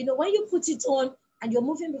 And, you know, when you put it on, and you're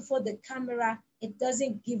moving before the camera, it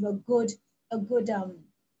doesn't give a good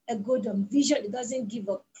vision. It doesn't give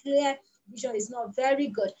a clear vision. It's not very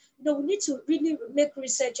good. You know, we need to really make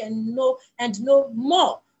research and know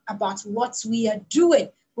more about what we are doing.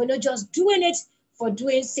 We're not just doing it for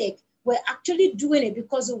doing sake. We're actually doing it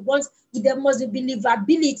because there must be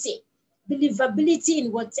believability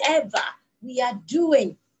in whatever we are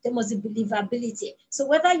doing. There must be believability. So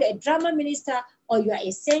whether you're a drama minister or you are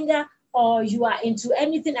a singer or you are into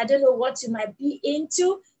anything, I don't know what you might be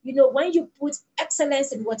into, you know, when you put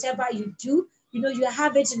excellence in whatever you do, you know, you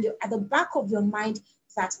have it at the back of your mind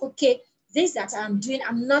that, okay, this that I'm doing,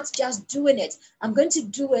 I'm not just doing it. I'm going to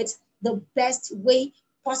do it the best way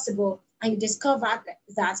possible. And you discover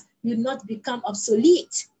that you not become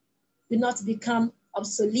obsolete. You not become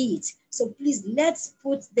obsolete. So please, let's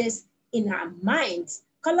put this in our minds.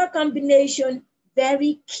 Color combination,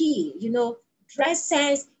 very key. You know, dress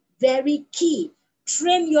sense, very key.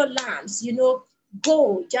 Trim your lamps, you know,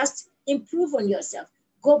 just improve on yourself.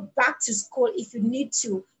 Go back to school if you need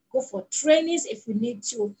to. Go for trainings if you need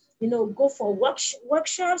to. You know, go for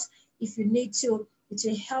workshops if you need to. It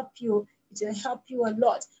will help you. It will help you a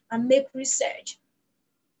lot. And make research.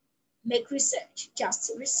 Make research.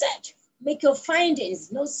 Just research. Make your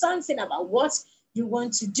findings. Know something about what you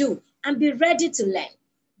want to do. And be ready to learn.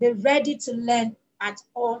 Be ready to learn at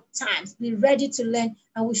all times. Be ready to learn.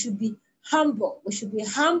 And we should be humble. We should be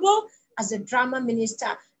humble as a drama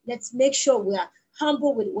minister. Let's make sure we are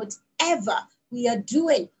humble with whatever we are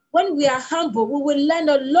doing. When we are humble, we will learn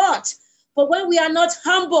a lot. But when we are not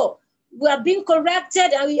humble, we are being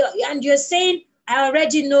corrected and you're saying, I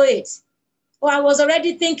already know it. Or I was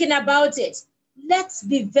already thinking about it. Let's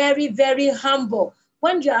be very, very humble.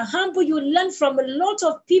 When you are humble, you learn from a lot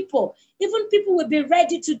of people. Even people will be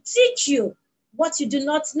ready to teach you what you do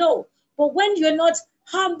not know. But when you're not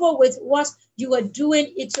humble with what you are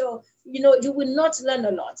doing, you will not learn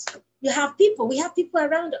a lot. We have people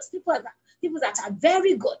around us, people that are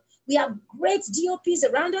very good. We have great DOPs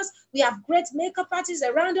around us. We have great makeup artists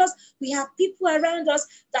around us. We have people around us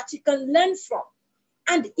that you can learn from.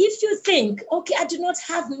 And if you think, okay, I do not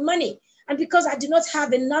have money, and because I do not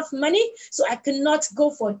have enough money, so I cannot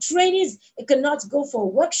go for trainings, I cannot go for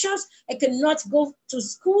workshops, I cannot go to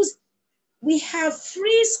schools. We have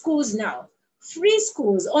free schools now, free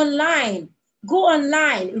schools online. Go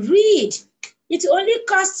online, read. It only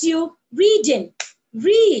costs you reading.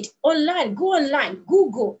 Read online, go online,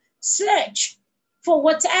 Google, search for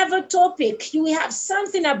whatever topic. You will have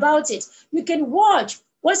something about it. You can watch.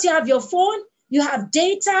 Once you have your phone, you have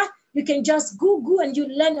data, you can just Google and you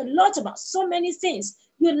learn a lot about so many things.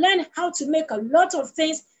 You learn how to make a lot of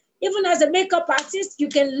things. Even as a makeup artist, you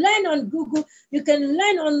can learn on Google, you can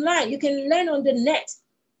learn online, you can learn on the net.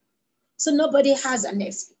 So nobody has an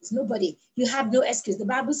excuse, nobody. You have no excuse. The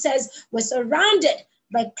Bible says we're surrounded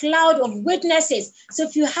by a cloud of witnesses. So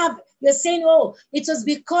if you're saying, oh, it was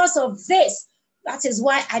because of this, that is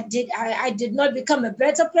why I did not become a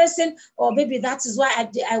better person, or maybe that is why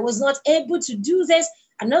I was not able to do this.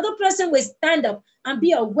 Another person will stand up and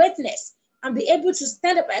be a witness and be able to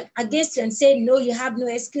stand up against you and say, no, you have no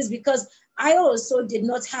excuse, because I also did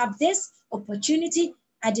not have this opportunity.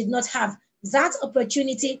 I did not have that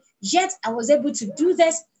opportunity, yet I was able to do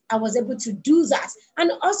this. I was able to do that.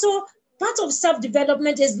 And also part of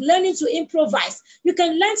self-development is learning to improvise. You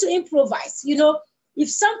can learn to improvise, you know. If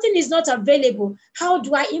something is not available, how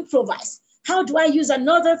do I improvise? How do I use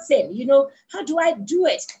another thing? You know, how do I do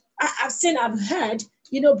it? I've heard,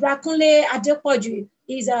 you know, Brakunle Adepoju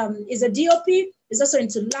is a DOP, is also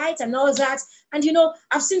into light and all that. And, you know,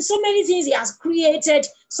 I've seen so many things he has created,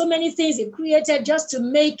 so many things he created just to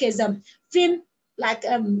make his film, like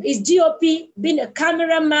his DOP, being a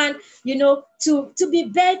cameraman, you know, to be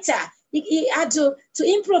better. He had to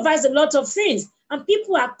improvise a lot of things. And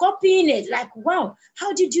people are copying it like, wow,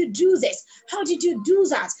 how did you do this? How did you do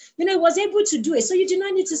that? You know, he was able to do it. So you do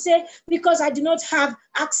not need to say, because I do not have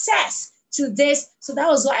access to this, so that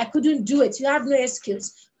was why I couldn't do it. You have no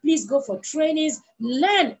excuse. Please go for trainings,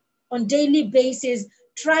 learn on daily basis,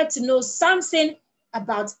 try to know something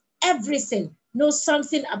about everything. Know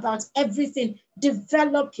something about everything.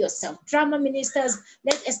 Develop yourself. Drama ministers,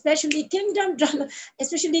 especially kingdom drama,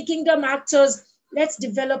 especially kingdom actors, let's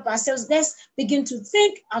develop ourselves. Let's begin to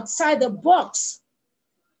think outside the box.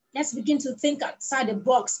 Let's begin to think outside the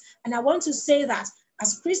box. And I want to say that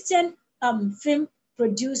as Christian film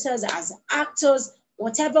producers, as actors,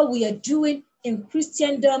 whatever we are doing in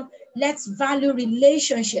Christendom, let's value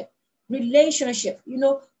relationship. Relationship, you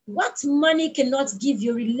know, what money cannot give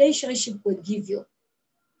you, relationship will give you.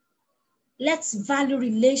 Let's value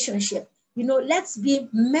relationship. You know, let's be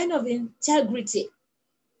men of integrity.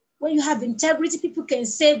 When you have integrity, people can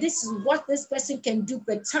say, this is what this person can do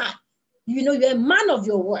per time. You know, you're a man of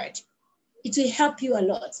your word. It will help you a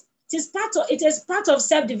lot. It is part of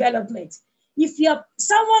self-development. If you're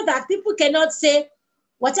someone that people cannot say,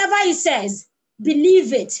 whatever he says,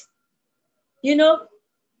 believe it. You know,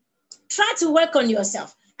 try to work on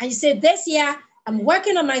yourself. And you say, this year, I'm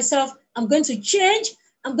working on myself. I'm going to change.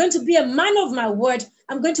 I'm going to be a man of my word.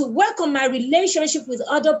 I'm going to work on my relationship with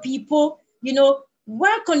other people. You know,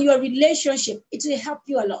 work on your relationship. It will help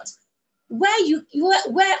you a lot. Where you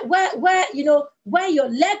know, where your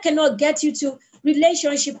leg cannot get you to,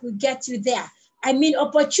 relationship will get you there. I mean,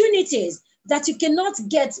 opportunities that you cannot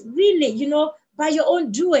get really, you know, by your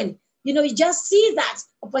own doing. You know, you just see that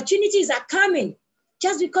opportunities are coming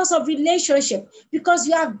just because of relationship, because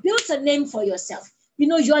you have built a name for yourself. You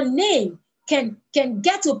know, your name can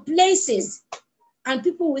get to places and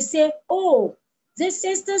people will say, oh, this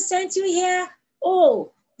sister sent you here.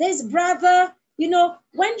 Oh, this brother. You know,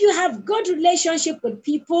 when you have good relationship with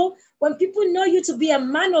people, when people know you to be a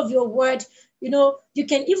man of your word, you know, you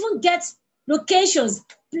can even get locations,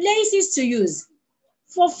 places to use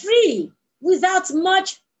for free without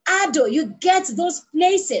much ado. You get those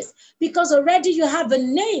places because already you have a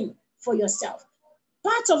name for yourself.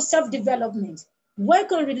 Part of self-development,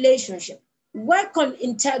 work on relationship, work on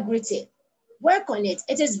integrity, work on it.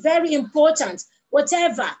 It is very important.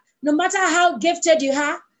 Whatever, no matter how gifted you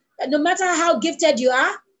are, no matter how gifted you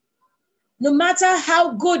are, no matter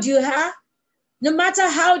how good you are, no matter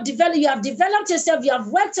how you have developed yourself, you have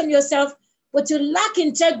worked on yourself, but you lack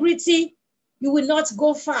integrity, you will not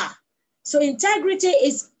go far. So integrity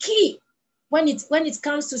is key when it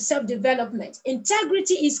comes to self-development.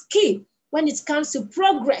 Integrity is key when it comes to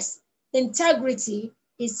progress. Integrity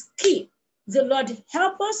is key. The Lord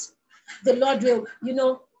help us. The Lord will, you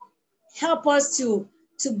know, help us to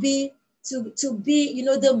be, you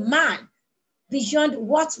know, the man beyond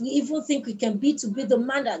what we even think we can be, to be the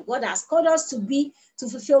man that God has called us to be, to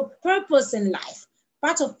fulfill purpose in life.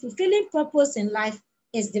 Part of fulfilling purpose in life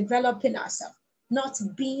is developing ourselves, not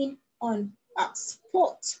being on a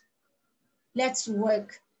spot. Let's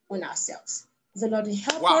work on ourselves. The Lord will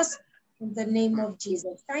help us in the name of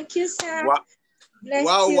Jesus. Thank you, sir. Wow.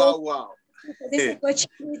 Bless you. Wow. For this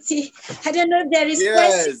opportunity. I don't know if there is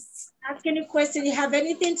questions. Ask any question. You have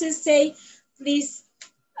anything to say, please.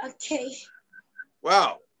 Okay.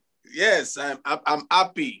 Wow. Yes, I'm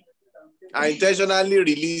happy. I intentionally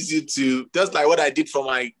release you to, just like what I did for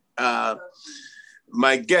my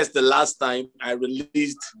my guest the last time. I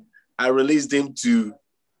released him to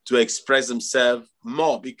express himself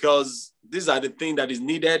more, because these are the things that is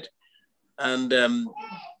needed, and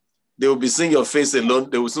they will be seeing your face alone.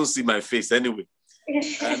 They will soon see my face anyway.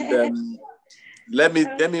 And let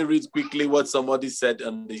me read quickly what somebody said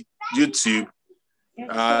on the YouTube.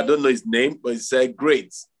 I don't know his name, but he said,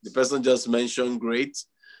 great. The person just mentioned great.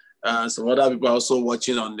 Some other people are also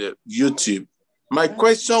watching on the YouTube. My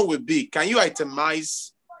question would be, can you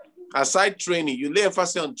itemize, aside training, you lay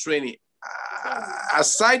emphasis on training.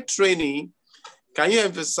 Aside training, can you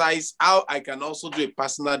emphasize how I can also do a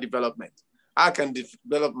personal development? How I can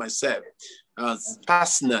develop myself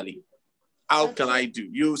personally? How can I do?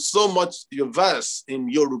 You so much, your verse in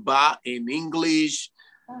Yoruba, in English,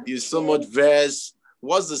 you so much verse.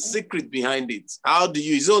 What's the secret behind it? How do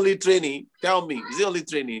you, is it only training? Tell me, is it only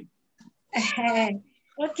training?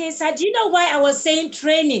 Okay, so do you know why I was saying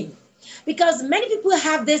training? Because many people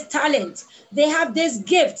have this talent, they have this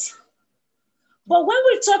gift. But when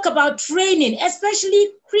we talk about training, especially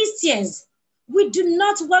Christians, we do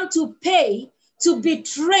not want to pay to be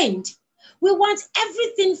trained. We want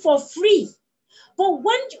everything for free. But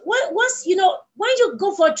once, you know, when you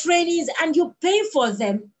go for trainings and you pay for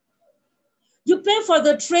them, you pay for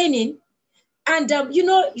the training, and you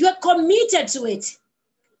know, you're committed to it.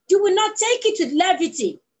 You will not take it with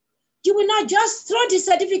levity. You will not just throw the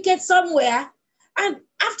certificate somewhere, and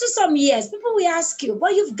after some years, people will ask you,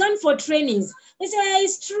 well, you've gone for trainings. They say,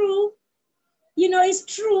 it's true. You know, it's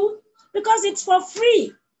true because it's for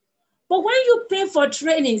free. But when you pay for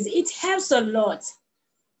trainings, it helps a lot.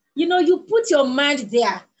 You know, you put your mind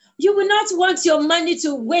there. You will not want your money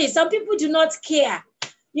to waste. Some people do not care,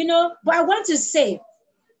 you know, but I want to say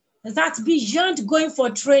that beyond going for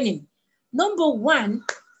training, number one,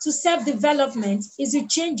 to self-development is you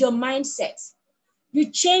change your mindset. You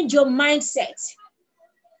change your mindset.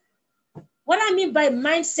 What I mean by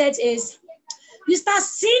mindset is you start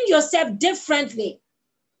seeing yourself differently.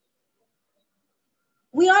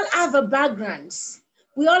 We all have a background.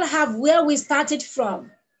 We all have where we started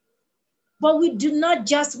from. But we do not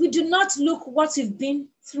look what we've been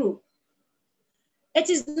through. It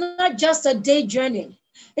is not just a day journey.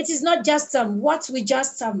 It is not just what we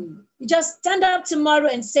just stand up tomorrow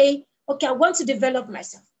and say, okay, I want to develop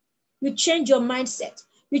myself. You change your mindset.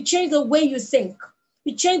 You change the way you think.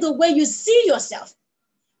 You change the way you see yourself.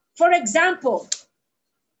 For example,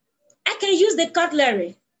 I can use the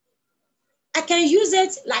cutlery. I can use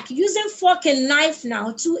it like using fork and knife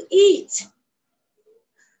now to eat.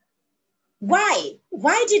 Why?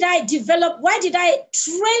 Why did I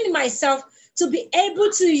train myself to be able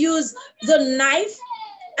to use the knife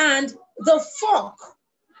and the fork?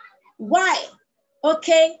 Why?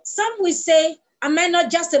 Okay, some will say, am I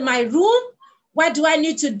not just in my room? Why do I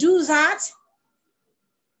need to do that?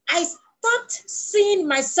 I stopped seeing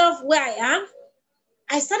myself where I am.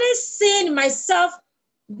 I started seeing myself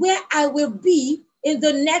where I will be in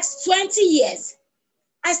the next 20 years.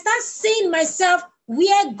 I start seeing myself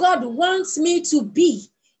where God wants me to be,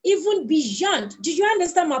 even beyond. Do you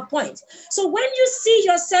understand my point? So when you see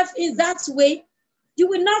yourself in that way, you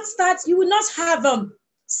will not have a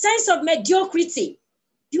sense of mediocrity.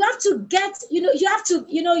 You have to you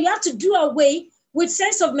have to do away with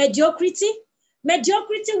sense of mediocrity.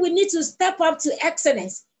 Mediocrity, we need to step up to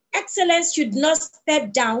excellence. Excellence should not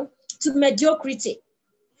step down to mediocrity.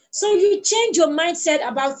 So you change your mindset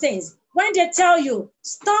about things. When they tell you,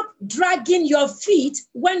 stop dragging your feet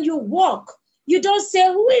when you walk, you don't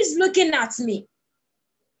say, who is looking at me?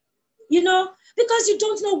 Because you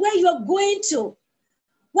don't know where you're going to.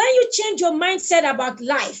 When you change your mindset about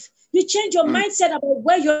life, you change your mindset about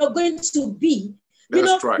where you're going to be.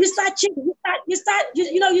 You start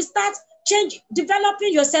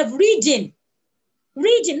developing yourself, reading,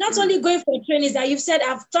 not only going for trainings that you've said,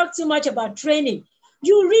 I've talked too much about training.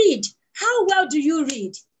 You read. How well do you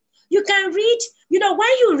read? You can read,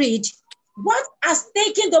 when you read, what has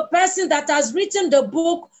taken the person that has written the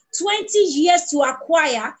book 20 years to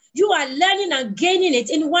acquire, you are learning and gaining it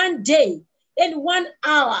in one day, in 1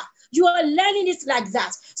 hour. You are learning it like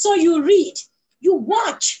that. So you read, you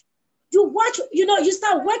watch, you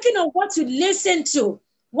start working on what you listen to,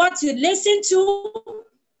 what you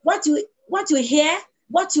hear,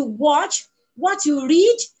 what you watch, what you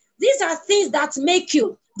read. These are things that make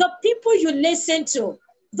you. The people you listen to,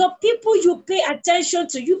 the people you pay attention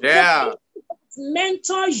to, the people that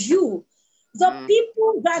mentor you, the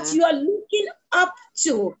people that you are looking up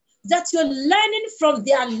to, that you're learning from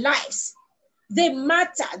their lives, they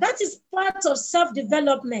matter. That is part of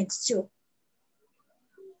self-development too.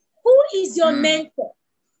 Who is your mentor?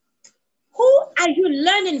 Who are you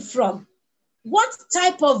learning from? What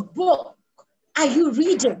type of book are you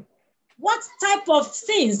reading? What type of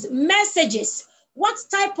things, messages, what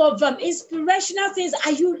type of inspirational things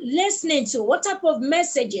are you listening to? What type of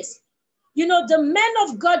messages? The men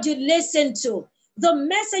of God you listen to, the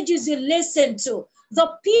messages you listen to,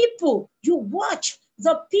 the people you watch,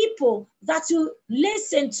 the people that you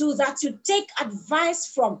listen to, that you take advice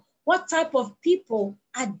from, what type of people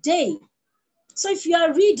are they? So if you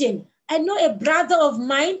are reading, I know a brother of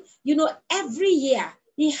mine, every year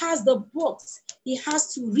he has the books he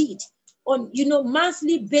has to read on,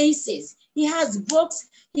 monthly basis. He has books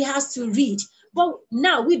he has to read. But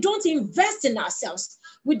now we don't invest in ourselves.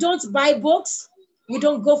 We don't buy books. We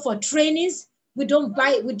don't go for trainings. We don't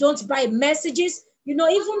buy messages,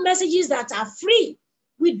 even messages that are free.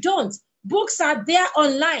 We don't. Books are there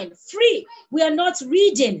online, free. We are not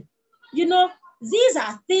reading. These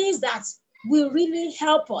are things that will really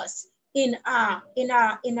help us in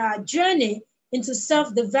our journey into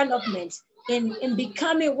self-development, in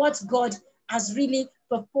becoming what God has really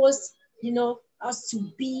proposed, us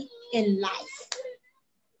to be in life.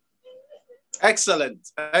 Excellent.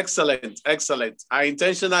 I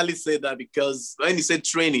intentionally say that because when you say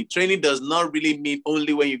training does not really mean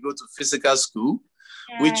only when you go to physical school,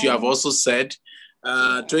 which you have also said.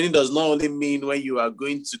 Training does not only mean when you are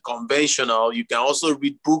going to conventional. You can also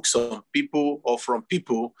read books on people or from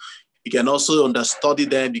people. You can also understudy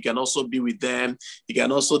them. You can also be with them. You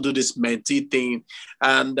can also do this mentee thing.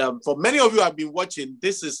 And for many of you who have been watching,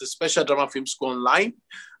 this is a special drama film school online,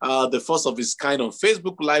 the first of its kind on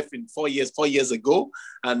Facebook Live in 4 years ago.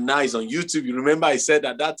 And now it's on YouTube. You remember I said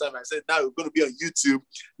at that time, I said, now we're going to be on YouTube.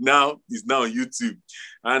 Now it's now on YouTube.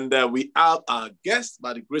 And we have our guest,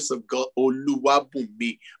 by the grace of God,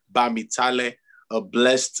 Oluwabunmi Bamitale, a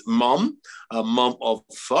blessed mom, a mom of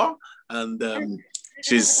 4. And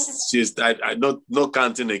she's I no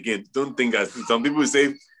counting again. Don't think as some people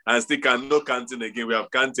say, and still can no counting again. We have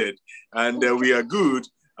counted, and we are good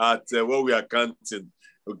at what we are counting.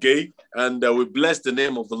 Okay, and we bless the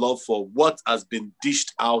name of the Lord for what has been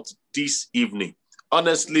dished out this evening.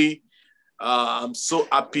 Honestly, I'm so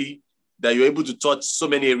happy that you're able to touch so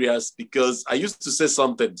many areas, because I used to say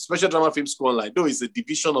something, Special Drama Film School Online, though it's a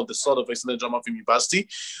division of the Sword of Excellent Drama Film University.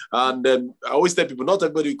 And I always tell people, not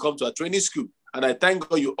everybody will come to a training school. And I thank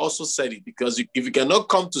God you also said it, because if you cannot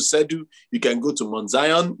come to SEDU, you can go to Mount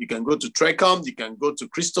Zion, you can go to Trecom, you can go to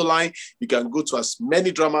Crystalline, you can go to as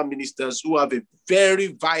many drama ministers who have a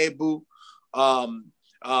very viable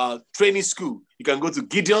training school. You can go to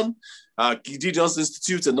Gideon's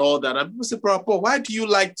Institute and all that. And people say, Paul, why do you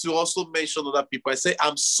like to also mention other people? I say,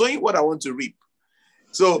 I'm sowing what I want to reap.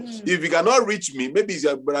 So if you cannot reach me, maybe it's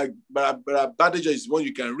Badejo is one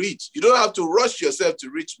you can reach. You don't have to rush yourself to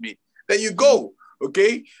reach me. Then you go,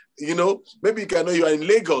 okay? You know, maybe you are in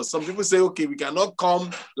Lagos. Some people say, okay, we cannot come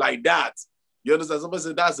like that. You understand? Somebody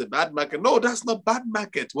say, that's a bad market. No, that's not bad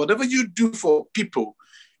market. Whatever you do for people,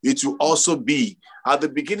 it will also be. At the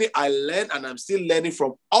beginning, I learned, and I'm still learning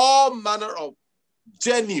from all manner of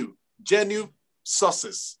genuine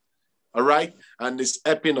sources. All right? And it's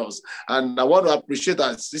helping us. And I want to appreciate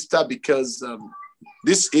our sister, because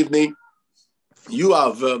this evening, you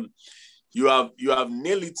have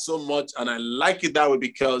nailed it so much, and I like it that way,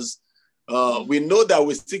 because we know that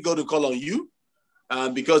we're still going to call on you,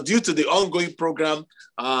 because due to the ongoing program,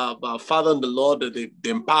 our Father and the Lord, the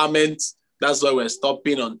empowerment, that's why we're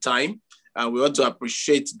stopping on time, and we want to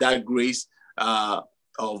appreciate that grace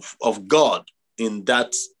of God in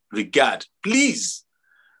that regard. Please,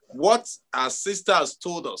 what our sister has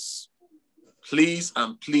told us, please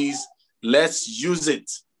and please, let's use it.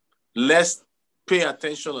 Let's pay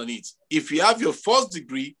attention on it. If you have your first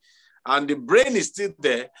degree and the brain is still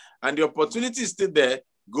there and the opportunity is still there,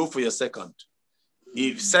 go for your second.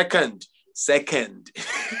 If second.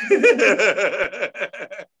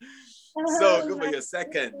 So go for your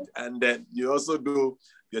second, and then you also do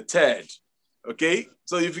your third. Okay?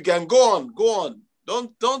 So if you can go on.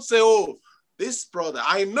 Don't say, oh, this brother,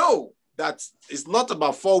 I know that it's not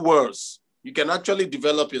about 4 words. You can actually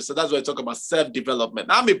develop yourself. That's why I talk about self-development.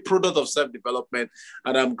 I'm a product of self-development,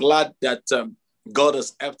 and I'm glad that God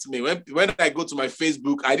has helped me. When I go to my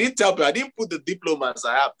Facebook, I didn't put the diplomas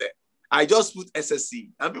I have there. I just put SSC.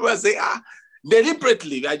 And people say,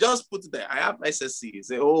 deliberately, I just put it there. I have SSC. They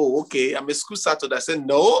say, oh, okay, I'm a school started. I said,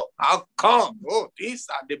 no, how come? Oh, this.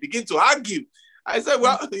 And they begin to argue. I said,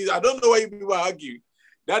 well, I don't know why you people argue.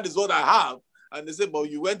 That is what I have. And they said, but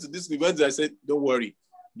you went to this event. I said, don't worry.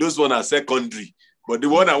 Those ones are secondary. But the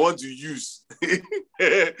one I want to use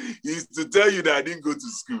is to tell you that I didn't go to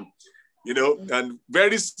school. You know, and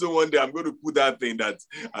very soon one day I'm going to put that thing that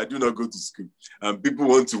I do not go to school. And people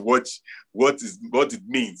want to watch what it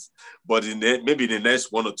means. But maybe in the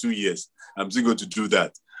next 1 or 2 years, I'm still going to do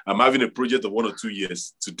that. I'm having a project of 1 or 2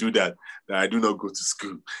 years to do that I do not go to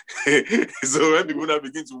school. So when people now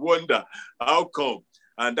begin to wonder, how come?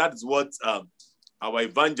 And that is what our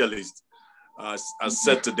evangelist has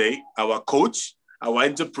said today, our coach, our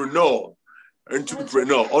entrepreneur,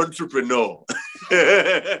 not entrepreneur.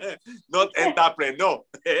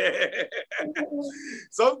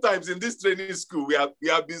 Sometimes in this training school, we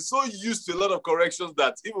have been so used to a lot of corrections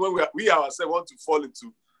that even when we ourselves want to fall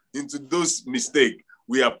into those mistakes,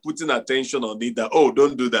 we are putting attention on it that, oh,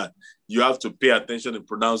 don't do that. You have to pay attention in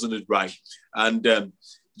pronouncing it right. And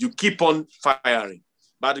you keep on firing.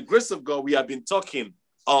 By the grace of God, we have been talking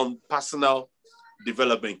on personal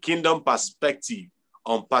development, kingdom perspective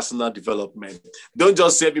on personal development. Don't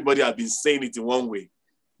just say everybody has been saying it in one way.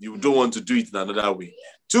 You don't want to do it in another way.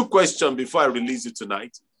 2 questions before I release you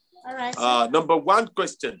tonight. All right. Number 1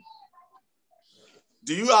 question.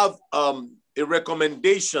 Do you have a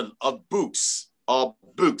recommendation of books on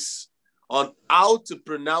how to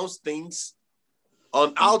pronounce things,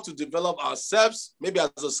 on how to develop ourselves, maybe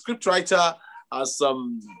as a scriptwriter, as a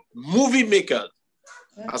movie maker,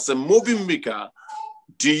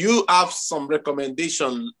 do you have some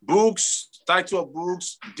recommendation, books, title of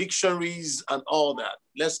books, dictionaries, and all that?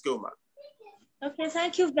 Let's go, man. Okay,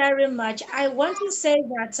 thank you very much. I want to say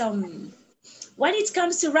that when it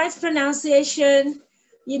comes to right pronunciation,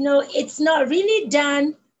 you know, it's not really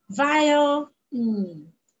done via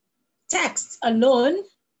text alone.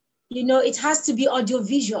 You know, it has to be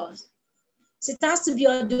audiovisuals. So it has to be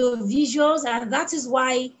audiovisuals, and that is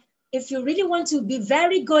why if you really want to be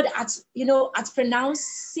very good at, you know, at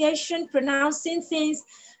pronunciation, pronouncing things,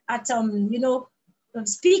 at, you know,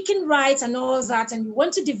 speaking right and all that, and you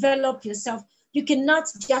want to develop yourself, you cannot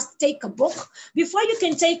just take a book. Before you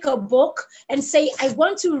can take a book and say, I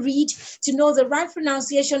want to read to know the right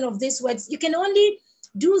pronunciation of these words, you can only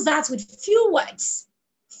do that with few words.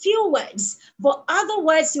 But other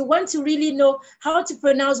words, you want to really know how to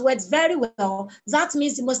pronounce words very well. That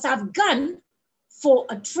means you must have gone for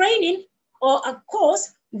a training or a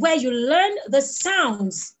course where you learn the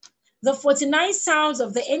sounds, the 49 sounds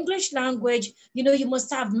of the English language. You know, you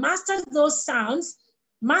must have mastered those sounds,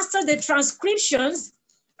 master the transcriptions.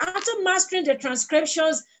 After mastering the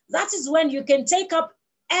transcriptions, that is when you can take up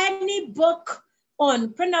any book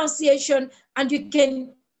on pronunciation, and you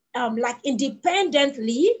can like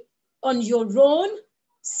independently on your own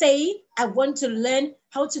say, I want to learn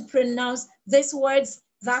how to pronounce this words,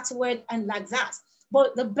 that word, and like that.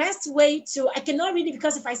 But the best way to, I cannot really,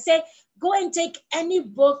 because if I say, go and take any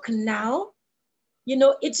book now, you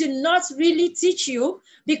know, it will not really teach you,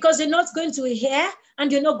 because you're not going to hear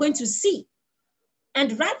and you're not going to see.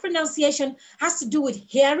 And right pronunciation has to do with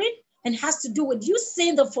hearing and has to do with you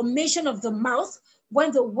seeing the formation of the mouth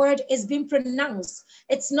when the word is being pronounced.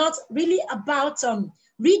 It's not really about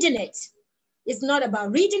reading it. It's not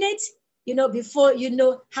about reading it, you know, before you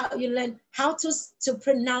know how you learn how to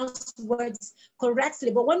pronounce words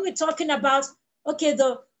correctly. But when we're talking about, okay,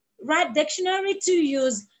 the right dictionary to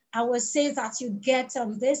use, I will say that you get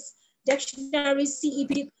this dictionary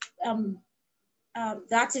CEP,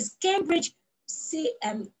 that is Cambridge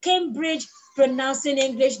Pronouncing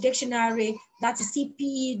English Dictionary, that's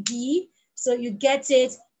CPED. So you get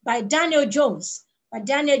it by Daniel Jones. By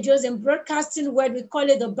Daniel Jones. In broadcasting word, we call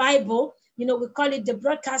it the Bible. You know, we call it the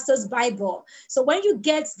Broadcaster's Bible. So when you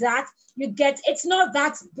get that, you get, it's not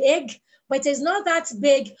that big, but it's not that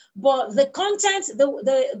big, but the content,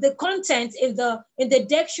 the content in the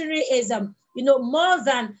dictionary is, you know, more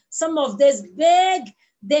than some of these big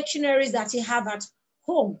dictionaries that you have at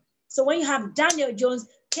home. So when you have Daniel Jones,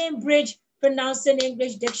 Cambridge Pronouncing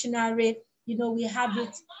English Dictionary, you know, we have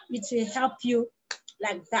it, it will help you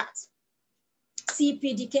like that.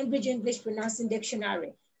 CPD, Cambridge English Pronouncing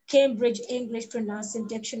Dictionary, Cambridge English Pronouncing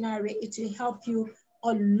Dictionary, it will help you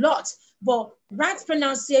a lot. But right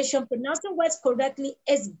pronunciation, pronouncing words correctly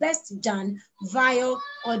is best done via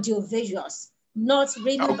audio visuals, not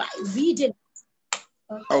really by reading.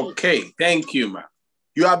 Okay, thank you, ma.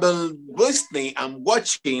 You have been listening and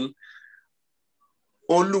watching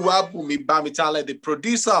Oluwabumi Bamitale, the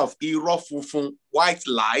producer of Iro Funfun White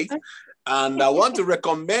Light. And I want to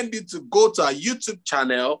recommend you to go to our YouTube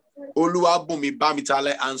channel, Oluwabumi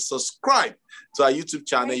Bamitale, and subscribe to our YouTube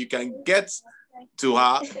channel. You can get to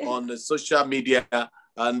her on the social media,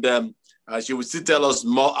 and she will still tell us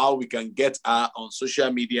more how we can get her on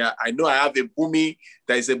social media. I know I have a Boomy,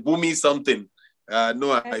 there is a Boomy something.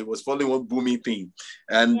 No, I was following one Boomy thing.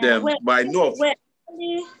 And but I know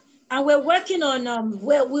and we're working on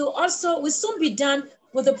we'll soon be done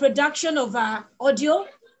with the production of our audio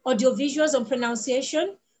visuals on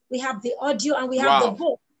pronunciation. We have the audio and we have the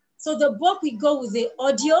book. So the book, we go with the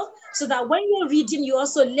audio so that when you're reading, you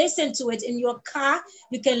also listen to it in your car.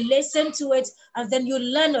 You can listen to it and then you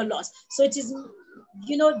learn a lot. So it is,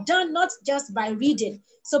 you know, done not just by reading.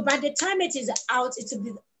 So by the time it is out, it will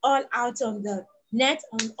be all out on the net,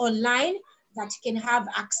 online, that you can have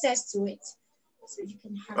access to it. So you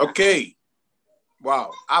can have okay.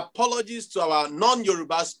 Wow. Apologies to our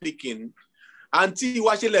non-Yoruba speaking. Auntie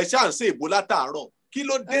Washile Shan say Bulataro.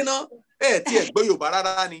 Kilo dena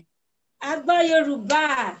Yoruba ni. Agba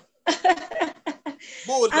Yoruba.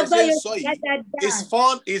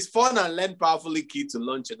 It's fun and learn powerfully key to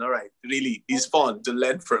launching. All right. Really, it's fun to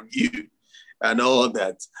learn from you and all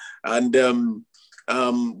that. And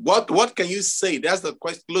what can you say? That's the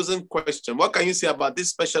closing question. What can you say about this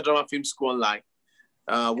Special Drama Film School Online?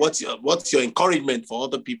 What's your encouragement for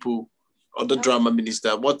other people, other drama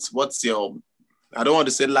minister? What's your, I don't want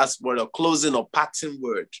to say last word or closing or parting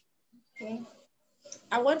word? Okay.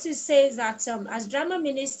 I want to say that as drama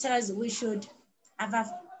ministers, we should,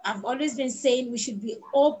 I've always been saying we should be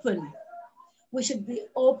open. We should be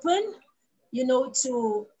open, you know,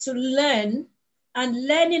 to learn. And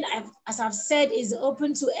learning, as I've said, is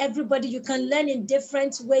open to everybody. You can learn in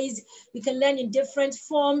different ways. You can learn in different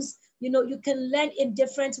forms. You know, you can learn in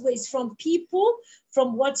different ways from people,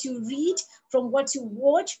 from what you read, from what you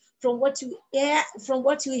watch, from what you hear.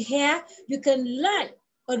 You can learn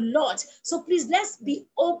a lot. So please, let's be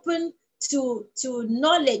open to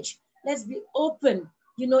knowledge. Let's be open.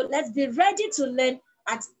 You know, let's be ready to learn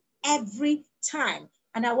at every time.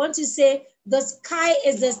 And I want to say the sky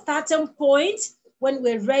is the starting point when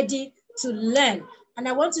we're ready to learn. And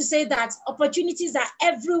I want to say that opportunities are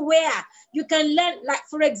everywhere. You can learn, like,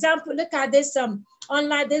 for example, look at this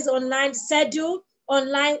online schedule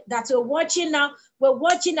online that we're watching now. We're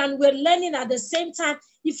watching and we're learning at the same time.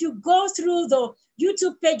 If you go through the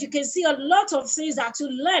YouTube page, you can see a lot of things that you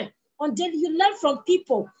learn on daily. You learn from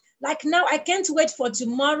people. Like now, I can't wait for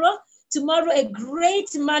tomorrow. Tomorrow, a great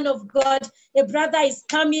man of God, a brother is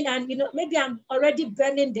coming, and you know, maybe I'm already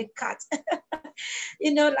burning the cat.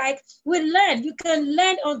 Like we learn. You can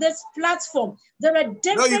learn on this platform. There are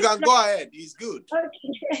different. No, you can go ahead. It's good.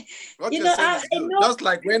 Okay. What you're saying is good. Just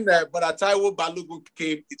like when Brother Taiwo Balogun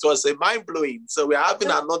came, it was a mind-blowing. So we're having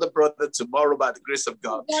another brother tomorrow by the grace of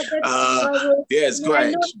God. Yes, go ahead.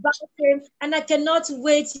 I know about him, and I cannot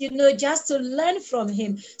wait, just to learn from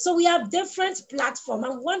him. So we have different platforms,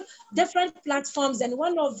 and different platforms, and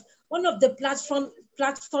one of the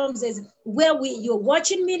platforms is where you're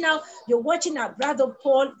watching me now. You're watching our brother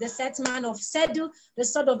Paul, the set man of SEDU, the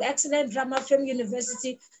sort of excellent drama film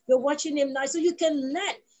university. You're watching him now, so you can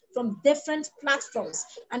learn from different platforms,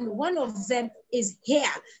 and one of them is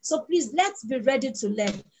here. So please, let's be ready to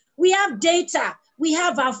learn. We have data, we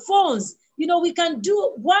have our phones. We can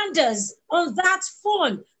do wonders on that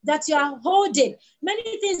phone that you are holding.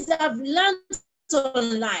 Many things I've learned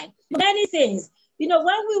online, many things. When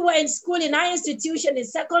we were in school, in our institution, in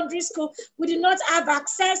secondary school, we did not have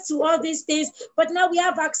access to all these things, but now we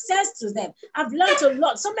have access to them. I've learned a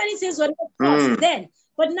lot. So many things were not taught then,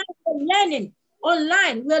 but now we're learning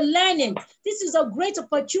online. We're learning. This is a great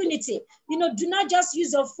opportunity. Do not just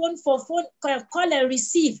use your phone for phone call and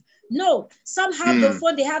receive. No, some have the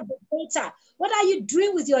phone, they have the data. What are you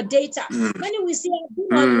doing with your data? Many we see are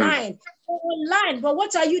doing online, but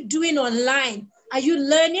what are you doing online? Are you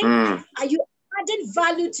learning? Are you adding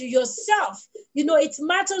value to yourself? It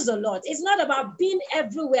matters a lot. It's not about being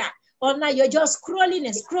everywhere. Online, you're just scrolling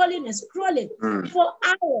and scrolling and scrolling for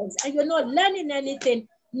hours, and you're not learning anything,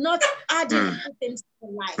 not adding anything to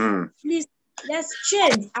your life. Please, let's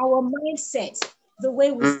change our mindset, the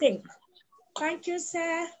way we think. Thank you,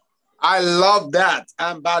 sir. I love that.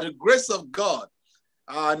 And by the grace of God,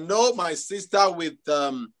 I know my sister with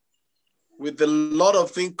a lot of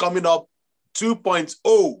things coming up.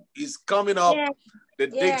 2.0 is coming up. Yeah. The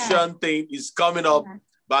diction thing is coming up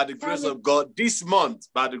by the grace of God this month,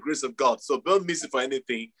 by the grace of God. So don't miss it for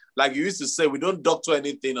anything. Like you used to say, we don't doctor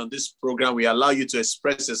anything on this program. We allow you to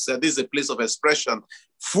express yourself. This is a place of expression,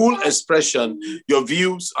 full expression, your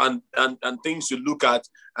views and things you look at.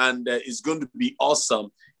 And it's going to be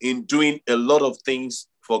awesome in doing a lot of things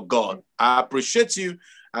for God. I appreciate you.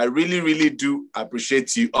 I really, really do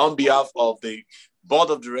appreciate you on behalf of the board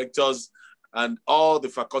of directors and all the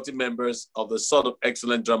faculty members of the Sort of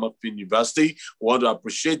Excellent Drama University. We want to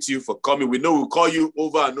appreciate you for coming. We know we'll call you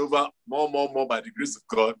over and over, more by the grace of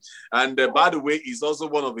God. And by the way, he's also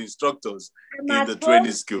one of the instructors in the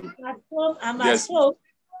training school. I'm at home.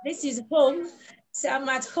 This is home. So I'm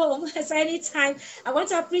at home. So anytime, I want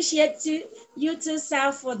to appreciate you too,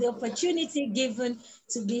 sir, for the opportunity given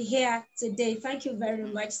to be here today. Thank you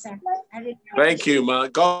very much, sir. Thank you, man.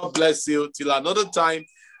 God bless you. Till another time.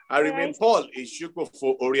 I remain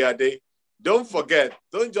Paul-Esupofo Oriade. Don't forget,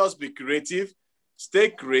 don't just be creative, stay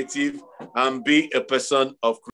creative and be a person of